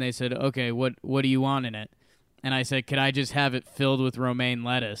bowl, and they said, "Okay, what do you want in it?" And I said, "Could I just have it filled with romaine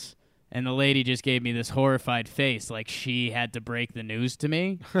lettuce?" And the lady just gave me this horrified face, like she had to break the news to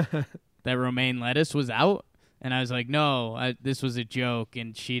me that romaine lettuce was out. And I was like, "No, this was a joke,"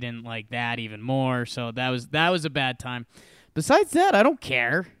 and she didn't like that even more. So that was a bad time. Besides that, I don't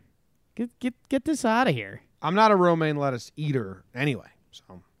care. Get this out of here. I'm not a romaine lettuce eater anyway,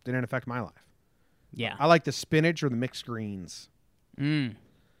 so didn't affect my life. Yeah. I like the spinach or the mixed greens.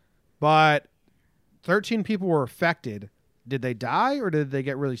 But 13 people were affected. Did they die or did they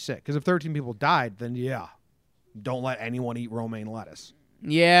get really sick? Because if 13 people died, then yeah, don't let anyone eat romaine lettuce.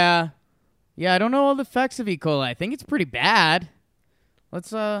 Yeah. Yeah, I don't know all the effects of E. coli. I think it's pretty bad.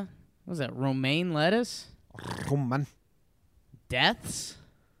 Let's, what was that, romaine lettuce? Romaine. Deaths?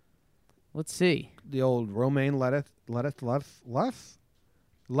 Let's see. The old romaine lettuce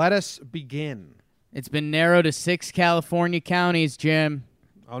begin. It's been narrowed to 6 California counties, Jim.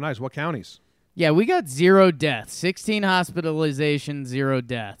 Oh, nice. What counties? Yeah, we got 0 deaths. 16 hospitalizations, 0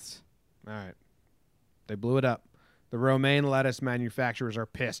 deaths. All right. They blew it up. The romaine lettuce manufacturers are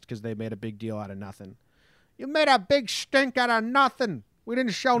pissed because they made a big deal out of nothing. You made a big stink out of nothing. We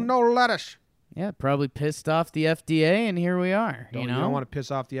didn't show no lettuce. Yeah, probably pissed off the FDA, and here we are. You don't want to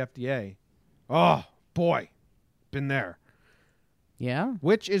piss off the FDA. Oh, boy. Been there. Yeah?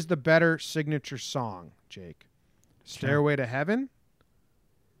 Which is the better signature song, Jake? Stairway to Heaven,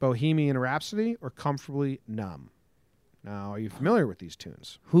 Bohemian Rhapsody, or Comfortably Numb? Now, are you familiar with these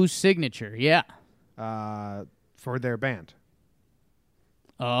tunes? Whose signature? Yeah. For their band.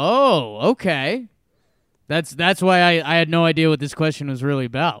 Oh, okay. That's why I had no idea what this question was really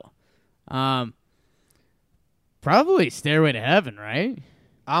about. Probably Stairway to Heaven, right?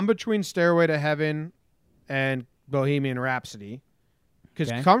 I'm between Stairway to Heaven and Bohemian Rhapsody. Because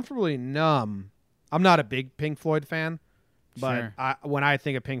Okay. Comfortably Numb, I'm not a big Pink Floyd fan, but Sure. when I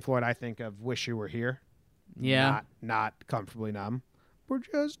think of Pink Floyd, I think of Wish You Were Here. Yeah. Not Comfortably Numb. We're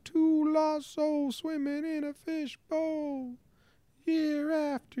just two lost souls swimming in a fishbowl year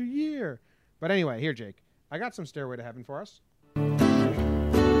after year. But anyway, here, Jake. I got some Stairway to Heaven for us.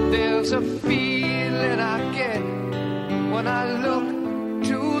 There's a feeling I get when I look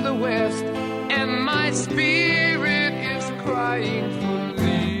to the west, and my spirit is crying for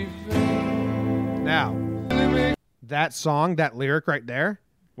leaving. Now, that song, that lyric right there,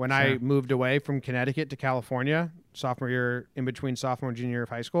 when I Sure. moved away from Connecticut to California, sophomore year, in between sophomore and junior year of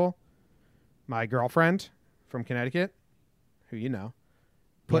high school, my girlfriend from Connecticut, who you know,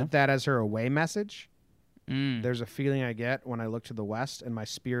 put Yeah. that as her away message. Mm. There's a feeling I get when I look to the west and my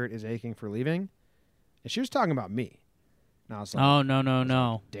spirit is aching for leaving. And she was talking about me. And I was like, Oh,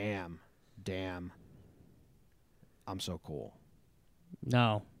 no. damn. I'm so cool.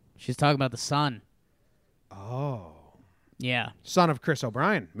 No. She's talking about the sun. Oh. Yeah. Son of Chris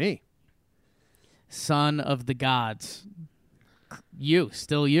O'Brien, me. Son of the gods. You.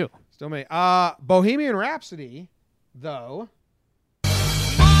 Still you. Still me. Bohemian Rhapsody, though.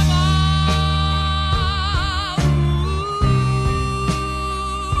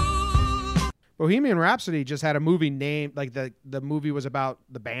 Bohemian Rhapsody just had a movie named, like the movie was about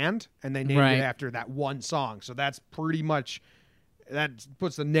the band, and they named Right. it after that one song. So that's pretty much, that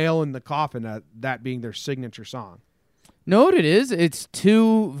puts the nail in the coffin, that being their signature song. Know what it is? It's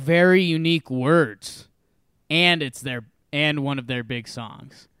two very unique words, and and one of their big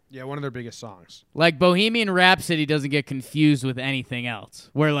songs. Yeah, one of their biggest songs. Like Bohemian Rhapsody doesn't get confused with anything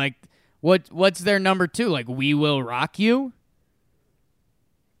else. Where like, what's their number 2? Like We Will Rock You.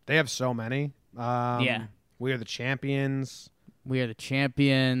 They have so many. Yeah. We Are the Champions. We Are the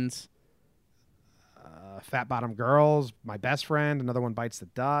Champions. Fat Bottom Girls. My Best Friend. Another one, Bites the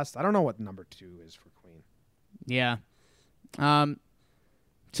Dust. I don't know what number 2 is for Queen. Yeah.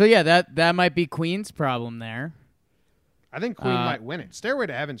 So yeah, that might be Queen's problem there. I think Queen might win it. Stairway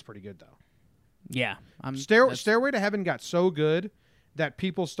to Heaven's pretty good, though. Yeah. Stairway to Heaven got so good that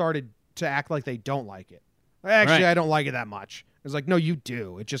people started to act like they don't like it. Actually, Right. I don't like it that much. It's like, no, you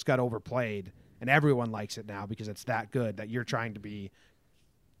do. It just got overplayed, and everyone likes it now because it's that good that you're trying to be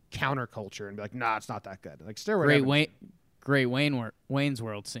counterculture and be like, nah, it's not that good. Like Stairway to Heaven. Great Wayne's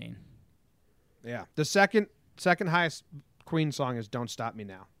World scene. Yeah. The second highest Queen song is Don't Stop Me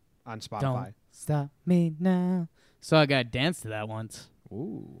Now on Spotify. Don't stop me now. So I got to dance to that once.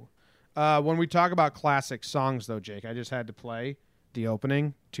 Ooh. When we talk about classic songs, though, Jake, I just had to play the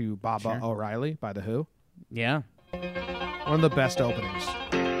opening to Baba Sure. O'Reilly by The Who. Yeah. One of the best openings.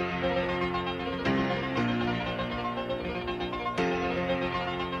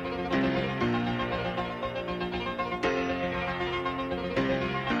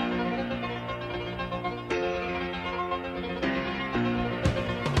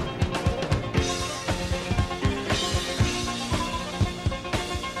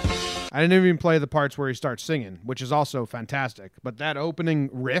 I didn't even play the parts where he starts singing, which is also fantastic. But that opening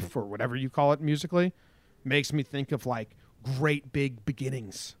riff, or whatever you call it musically, makes me think of like great big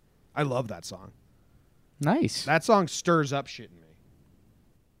beginnings. I love that song. Nice. That song stirs up shit in me.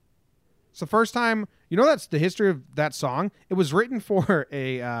 It's the first time, that's the history of that song. It was written for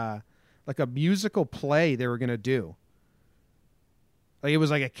a musical play they were going to do. Like it was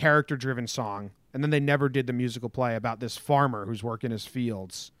like a character-driven song, and then they never did the musical play about this farmer who's working his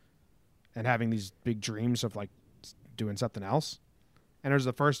fields and having these big dreams of like doing something else. And it was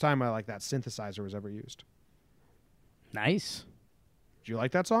the first time that synthesizer was ever used. Nice. Do you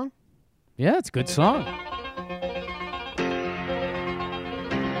like that song? Yeah, it's a good song.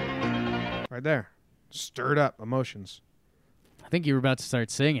 Right there. Stirred up emotions. I think you were about to start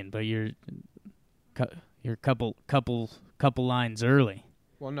singing, but you're a couple lines early.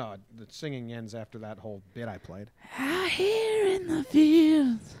 Well, no, the singing ends after that whole bit I played. I hear in the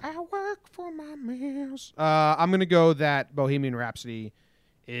fields. I work for my meals. I'm going to go that Bohemian Rhapsody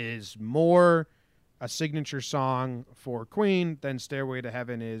is more a signature song for Queen than Stairway to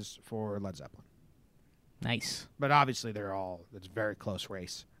Heaven is for Led Zeppelin. Nice. But obviously it's a very close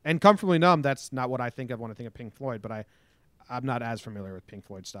race. And Comfortably Numb, that's not what I think of when I think of Pink Floyd, but I'm not as familiar with Pink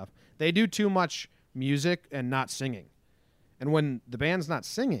Floyd stuff. They do too much music and not singing. And when the band's not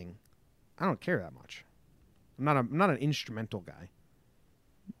singing, I don't care that much. I'm not an instrumental guy.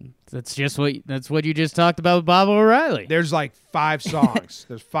 That's what you just talked about with Bob O'Reilly. There's like 5 songs.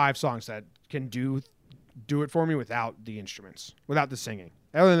 There's 5 songs that can do it for me without the instruments, without the singing.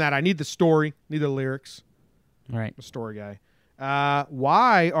 Other than that, I need the story, need the lyrics. Right. a story guy.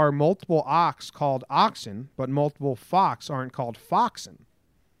 Why are multiple ox called oxen, but multiple fox aren't called foxen?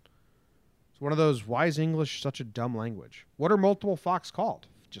 It's one of those, why is English such a dumb language? What are multiple fox called?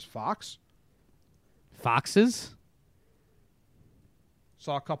 Just fox? Foxes?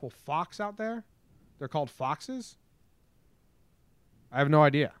 Saw a couple fox out there. They're called foxes? I have no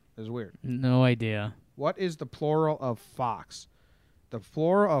idea. It's weird. No idea. What is the plural of fox? The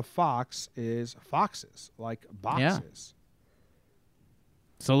plural of fox is foxes, like boxes.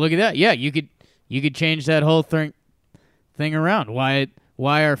 So look at that. Yeah, you could change that whole thing around. Why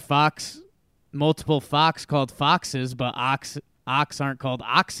are multiple fox called foxes, but ox aren't called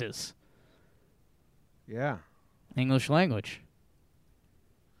oxes? Yeah. English language.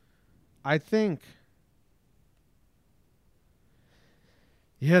 I think.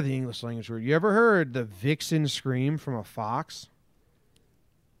 Yeah, the English language word. You ever heard the vixen scream from a fox?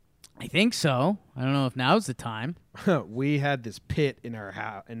 I think so. I don't know if now's the time. We had this pit in our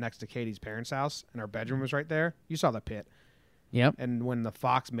house, next to Katie's parents' house, and our bedroom was right there. You saw the pit. Yep. And when the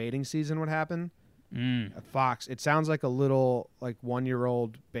fox mating season would happen, Mm. a fox, it sounds like a little,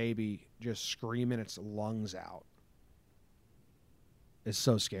 1-year-old baby just screaming its lungs out. It's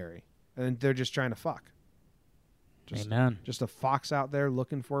so scary. And they're just trying to fuck. Amen. Just a fox out there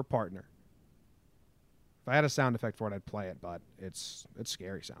looking for a partner. If I had a sound effect for it, I'd play it, but it's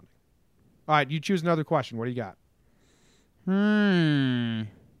scary sounding. All right, you choose another question. What do you got?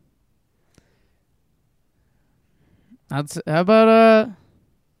 How about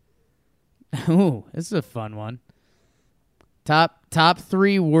Ooh, this is a fun one. Top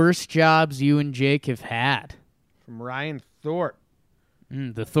 3 worst jobs you and Jake have had. From Ryan Thorpe.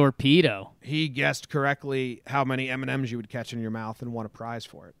 The torpedo. He guessed correctly how many M&Ms you would catch in your mouth and won a prize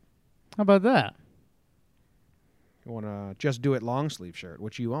for it. How about that? You want to Just Do It long sleeve shirt,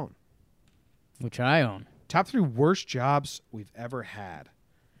 which you own. Which I own. Top 3 worst jobs we've ever had.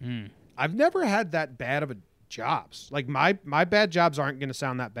 I've never had that bad of a jobs. Like my bad jobs aren't going to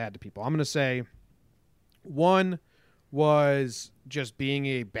sound that bad to people. I'm going to say one was just being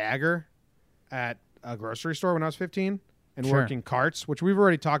a bagger at a grocery store when I was 15 and Sure. working carts, which we've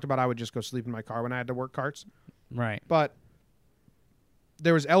already talked about. I would just go sleep in my car when I had to work carts. Right. But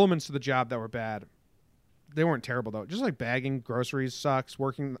there was elements to the job that were bad. They weren't terrible though. Just like bagging groceries sucks.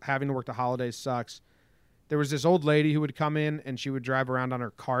 Having to work the holidays sucks. There was this old lady who would come in and she would drive around on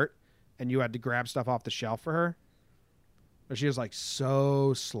her cart and you had to grab stuff off the shelf for her. But she was like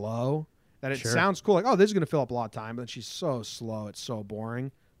so slow that it Sure. sounds cool. Like, oh, this is going to fill up a lot of time. But then she's so slow. It's so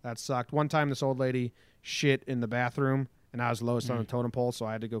boring. That sucked. One time this old lady shit in the bathroom and I was lowest on the totem pole. So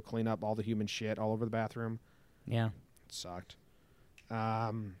I had to go clean up all the human shit all over the bathroom. Yeah. It sucked.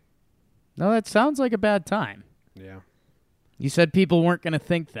 No, that sounds like a bad time. Yeah. You said people weren't going to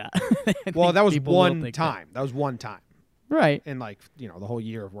think that. I Well, think that was people will one think time. That was one time Right. in the whole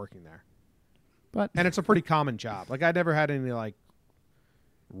year of working there. But And it's a pretty common job. Like I never had any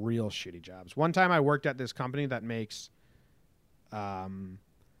real shitty jobs. One time I worked at this company that makes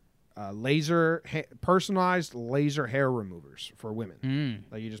personalized laser hair removers for women.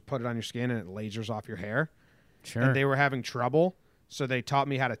 Like you just put it on your skin and it lasers off your hair. Sure. And they were having trouble, so they taught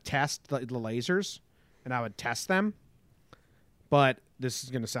me how to test the lasers, and I would test them. But this is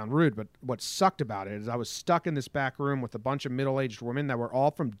going to sound rude, but what sucked about it is I was stuck in this back room with a bunch of middle-aged women that were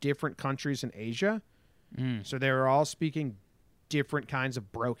all from different countries in Asia. So they were all speaking different kinds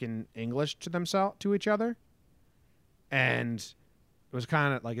of broken English to each other. And it was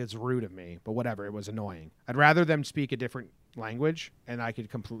kind of like, it's rude of me, but whatever. It was annoying. I'd rather them speak a different language and I could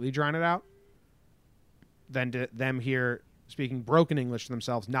completely drown it out than to them here speaking broken English to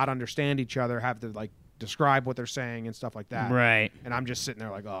themselves, not understand each other, have to describe what they're saying and stuff like that. Right. And I'm just sitting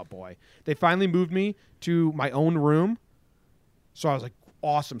there like, oh boy. They finally moved me to my own room. So I was like,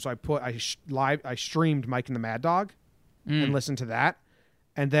 awesome. So I streamed Mike and the Mad Dog and listened to that.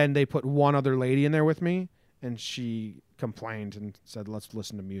 And then they put one other lady in there with me and she complained and said, let's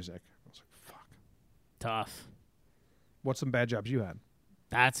listen to music. I was like, fuck. Tough. What's some bad jobs you had?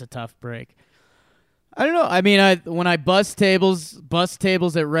 That's a tough break. I don't know. I mean, when I bus tables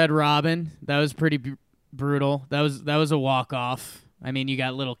at Red Robin, that was pretty brutal. That was a walk off. I mean, you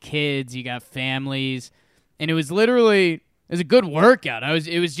got little kids, you got families, and it was a good workout.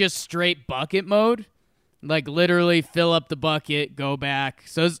 It was just straight bucket mode, like literally fill up the bucket, go back.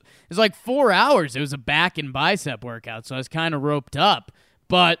 So it was like 4 hours. It was a back and bicep workout, so I was kind of roped up.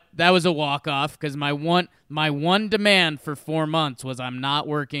 But that was a walk off because my one demand for 4 months was I'm not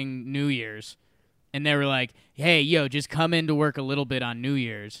working New Year's. And they were like, hey, yo, just come in to work a little bit on New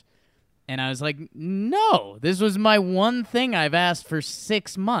Year's. And I was like, no, this was my one thing I've asked for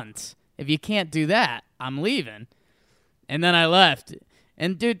 6 months. If you can't do that, I'm leaving. And then I left.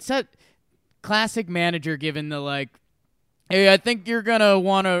 And, dude, classic manager giving the, like, hey, I think you're going to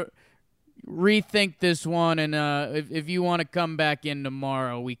want to rethink this one, and if you want to come back in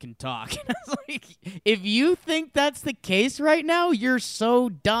tomorrow, we can talk. And I was like, if you think that's the case right now, you're so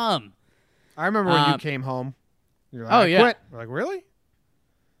dumb. I remember when you came home. You're like, oh, I yeah. quit. We're like, really?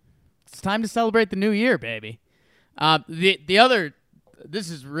 It's time to celebrate the new year, baby. The other, this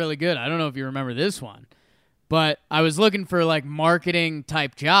is really good. I don't know if you remember this one, but I was looking for, like, marketing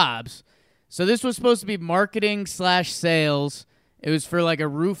type jobs. So this was supposed to be marketing/sales. It was for, like, a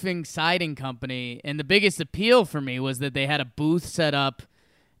roofing siding company, and the biggest appeal for me was that they had a booth set up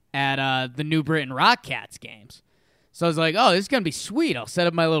at the New Britain Rockcats games. So I was like, oh, this is going to be sweet. I'll set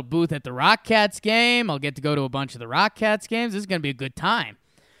up my little booth at the Rockcats game. I'll get to go to a bunch of the Rockcats games. This is going to be a good time.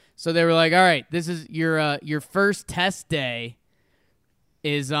 So they were like, all right, this is your first test day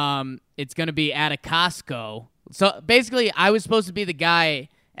is it's going to be at a Costco. So basically, I was supposed to be the guy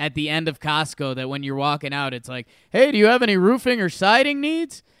at the end of Costco that when you're walking out, it's like, hey, do you have any roofing or siding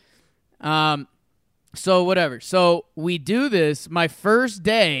needs? So whatever. So we do this. My first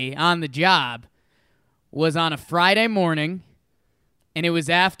day on the job was on a Friday morning, and it was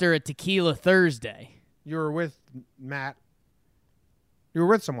after a Tequila Thursday. You were with Matt. You were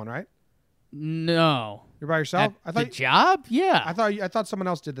with someone, right? No. You're by yourself? At the job? Yeah. I thought someone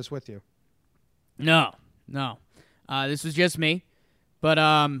else did this with you. No. This was just me. But,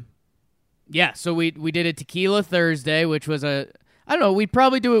 yeah, so we did a Tequila Thursday, which was I don't know, we'd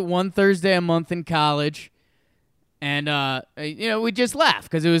probably do it one Thursday a month in college. And, we'd just laugh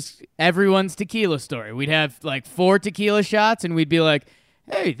because it was everyone's tequila story. We'd have, like, 4 tequila shots, and we'd be like,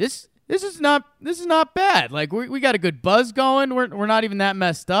 hey, this is not bad. Like, we got a good buzz going. We're not even that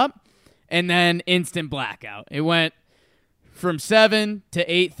messed up. And then instant blackout. It went from 7 to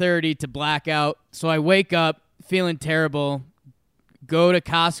 8:30 to blackout. So I wake up feeling terrible, go to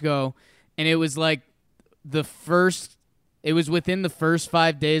Costco, and it was like it was within the first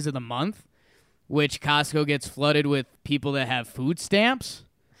 5 days of the month, which Costco gets flooded with people that have food stamps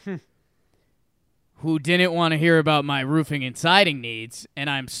who didn't want to hear about my roofing and siding needs, and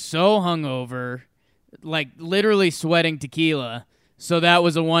I'm so hungover, like literally sweating tequila, so that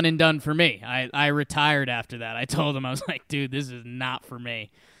was a one and done for me. I retired after that. I told him, I was like, dude, this is not for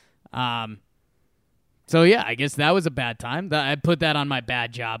me. So, yeah, I guess that was a bad time. I put that on my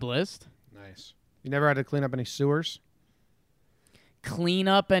bad job list. Nice. You never had to clean up any sewers? Clean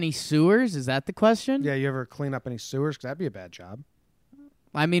up any sewers? Is that the question? Yeah, you ever clean up any sewers? Because that'd be a bad job.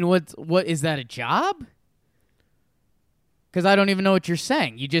 I mean, what is that a job? Because I don't even know what you're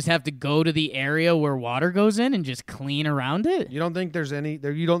saying. You just have to go to the area where water goes in and just clean around it? You don't think there's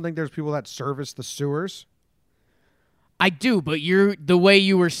you don't think there's people that service the sewers? I do, but the way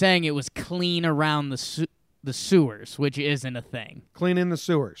you were saying it was clean around the sewers, which isn't a thing. Clean in the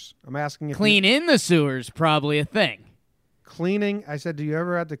sewers. I'm asking if Clean in the sewers, probably a thing. Cleaning. I said, do you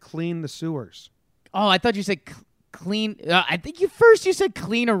ever have to clean the sewers? Oh, I thought you said clean. I think you said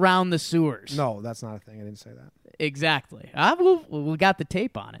clean around the sewers. No, that's not a thing. I didn't say that. Exactly. We got the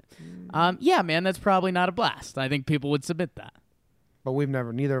tape on it. Yeah, man, that's probably not a blast. I think people would submit that. But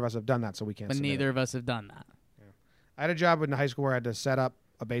neither of us have done that, so we can't. But submit neither it. of us have done that. I had a job in high school where I had to set up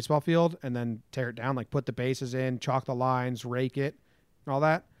a baseball field and then tear it down, like put the bases in, chalk the lines, rake it, and all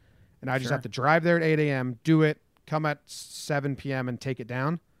that. And I just have to drive there at 8 a.m., do it, come at 7 p.m. and take it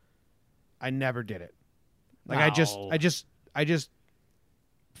down. I never did it. Like I just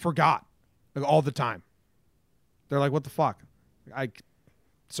forgot, like, all the time. They're like, "What the fuck?"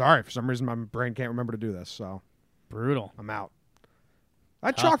 Sorry, for some reason my brain can't remember to do this, so Brutal. I'm out.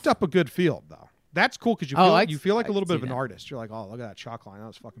 I chalked up a good field though. That's cool because you feel like a little bit of an artist. You're like, oh, look at that chalk line. That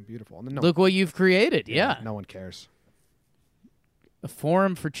was fucking beautiful. And then Look what you've created. Yeah. No one cares. A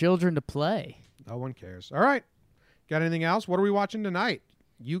forum for children to play. No one cares. All right. Got anything else? What are we watching tonight?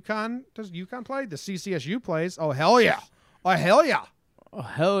 UConn? Does UConn play? The CCSU plays. Oh, hell yeah. Oh, hell yeah. Oh,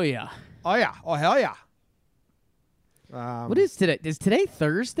 hell yeah. Oh, yeah. Oh, hell yeah. What is today? Is today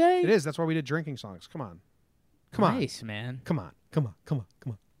Thursday? It is. That's why we did drinking songs. Come on. Come on. Nice, man. Come on. Come on. Come on.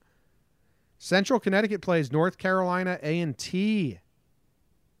 Come on. Central Connecticut plays North Carolina A&T.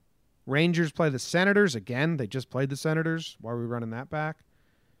 Rangers play the Senators. Again, they just played the Senators. Why are we running that back?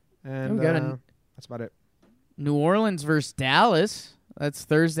 And that's about it. New Orleans versus Dallas. That's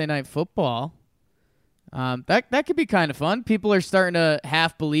Thursday night football. That could be kind of fun. People are starting to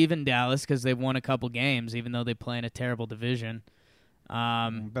half believe in Dallas because they've won a couple games, even though they play in a terrible division.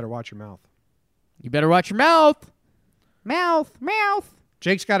 Better watch your mouth. You better watch your mouth. Mouth.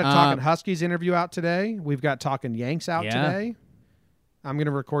 Jake's got a Talking Huskies interview out today. We've got Talking Yanks out today. I'm going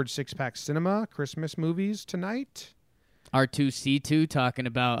to record Six Pack Cinema Christmas movies tonight. R2C2 talking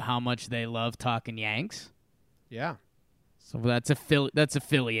about how much they love talking Yanks. Yeah. So that's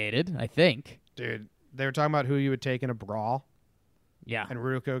affiliated, I think. Dude, they were talking about who you would take in a brawl. Yeah. And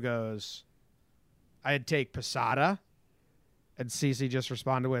Ruko goes, I'd take Posada. And Cece just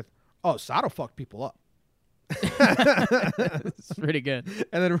responded with, oh, Sato fucked people up. It's pretty good.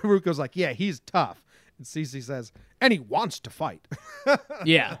 And then Ruko's like, yeah, he's tough. And Cece says, and he wants to fight.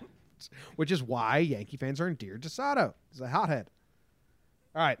 Yeah. Which is why Yankee fans are endeared to Sato. He's a hothead.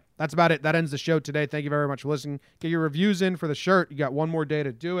 All right, that's about it. That ends the show today. Thank you very much for listening. Get your reviews in for the shirt. You got one more day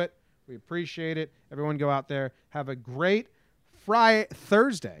to do it. We appreciate it. Everyone go out there. Have a great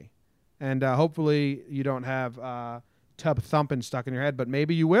Thursday. And hopefully you don't have tub thumping stuck in your head, but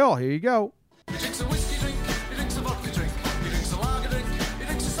maybe you will. Here you go. He drinks a whiskey drink, he drinks a vodka drink, he drinks a lager drink, he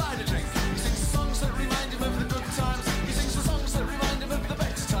drinks a cider drink. He sings songs that remind him of the good times, he sings the songs that remind him of the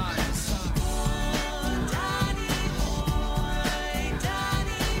better times.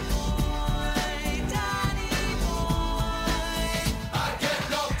 I get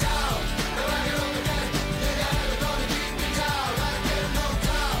knocked down, but I get up again. You're never gonna keep me down. I get knocked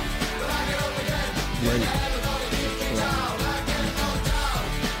down, but I get up again. You're never gonna keep me down. I get knocked down,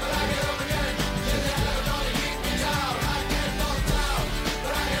 but I get up again. You're never gonna keep me down. I get knocked down,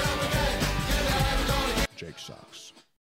 but I get up again. You're never gonna. Jake Sock.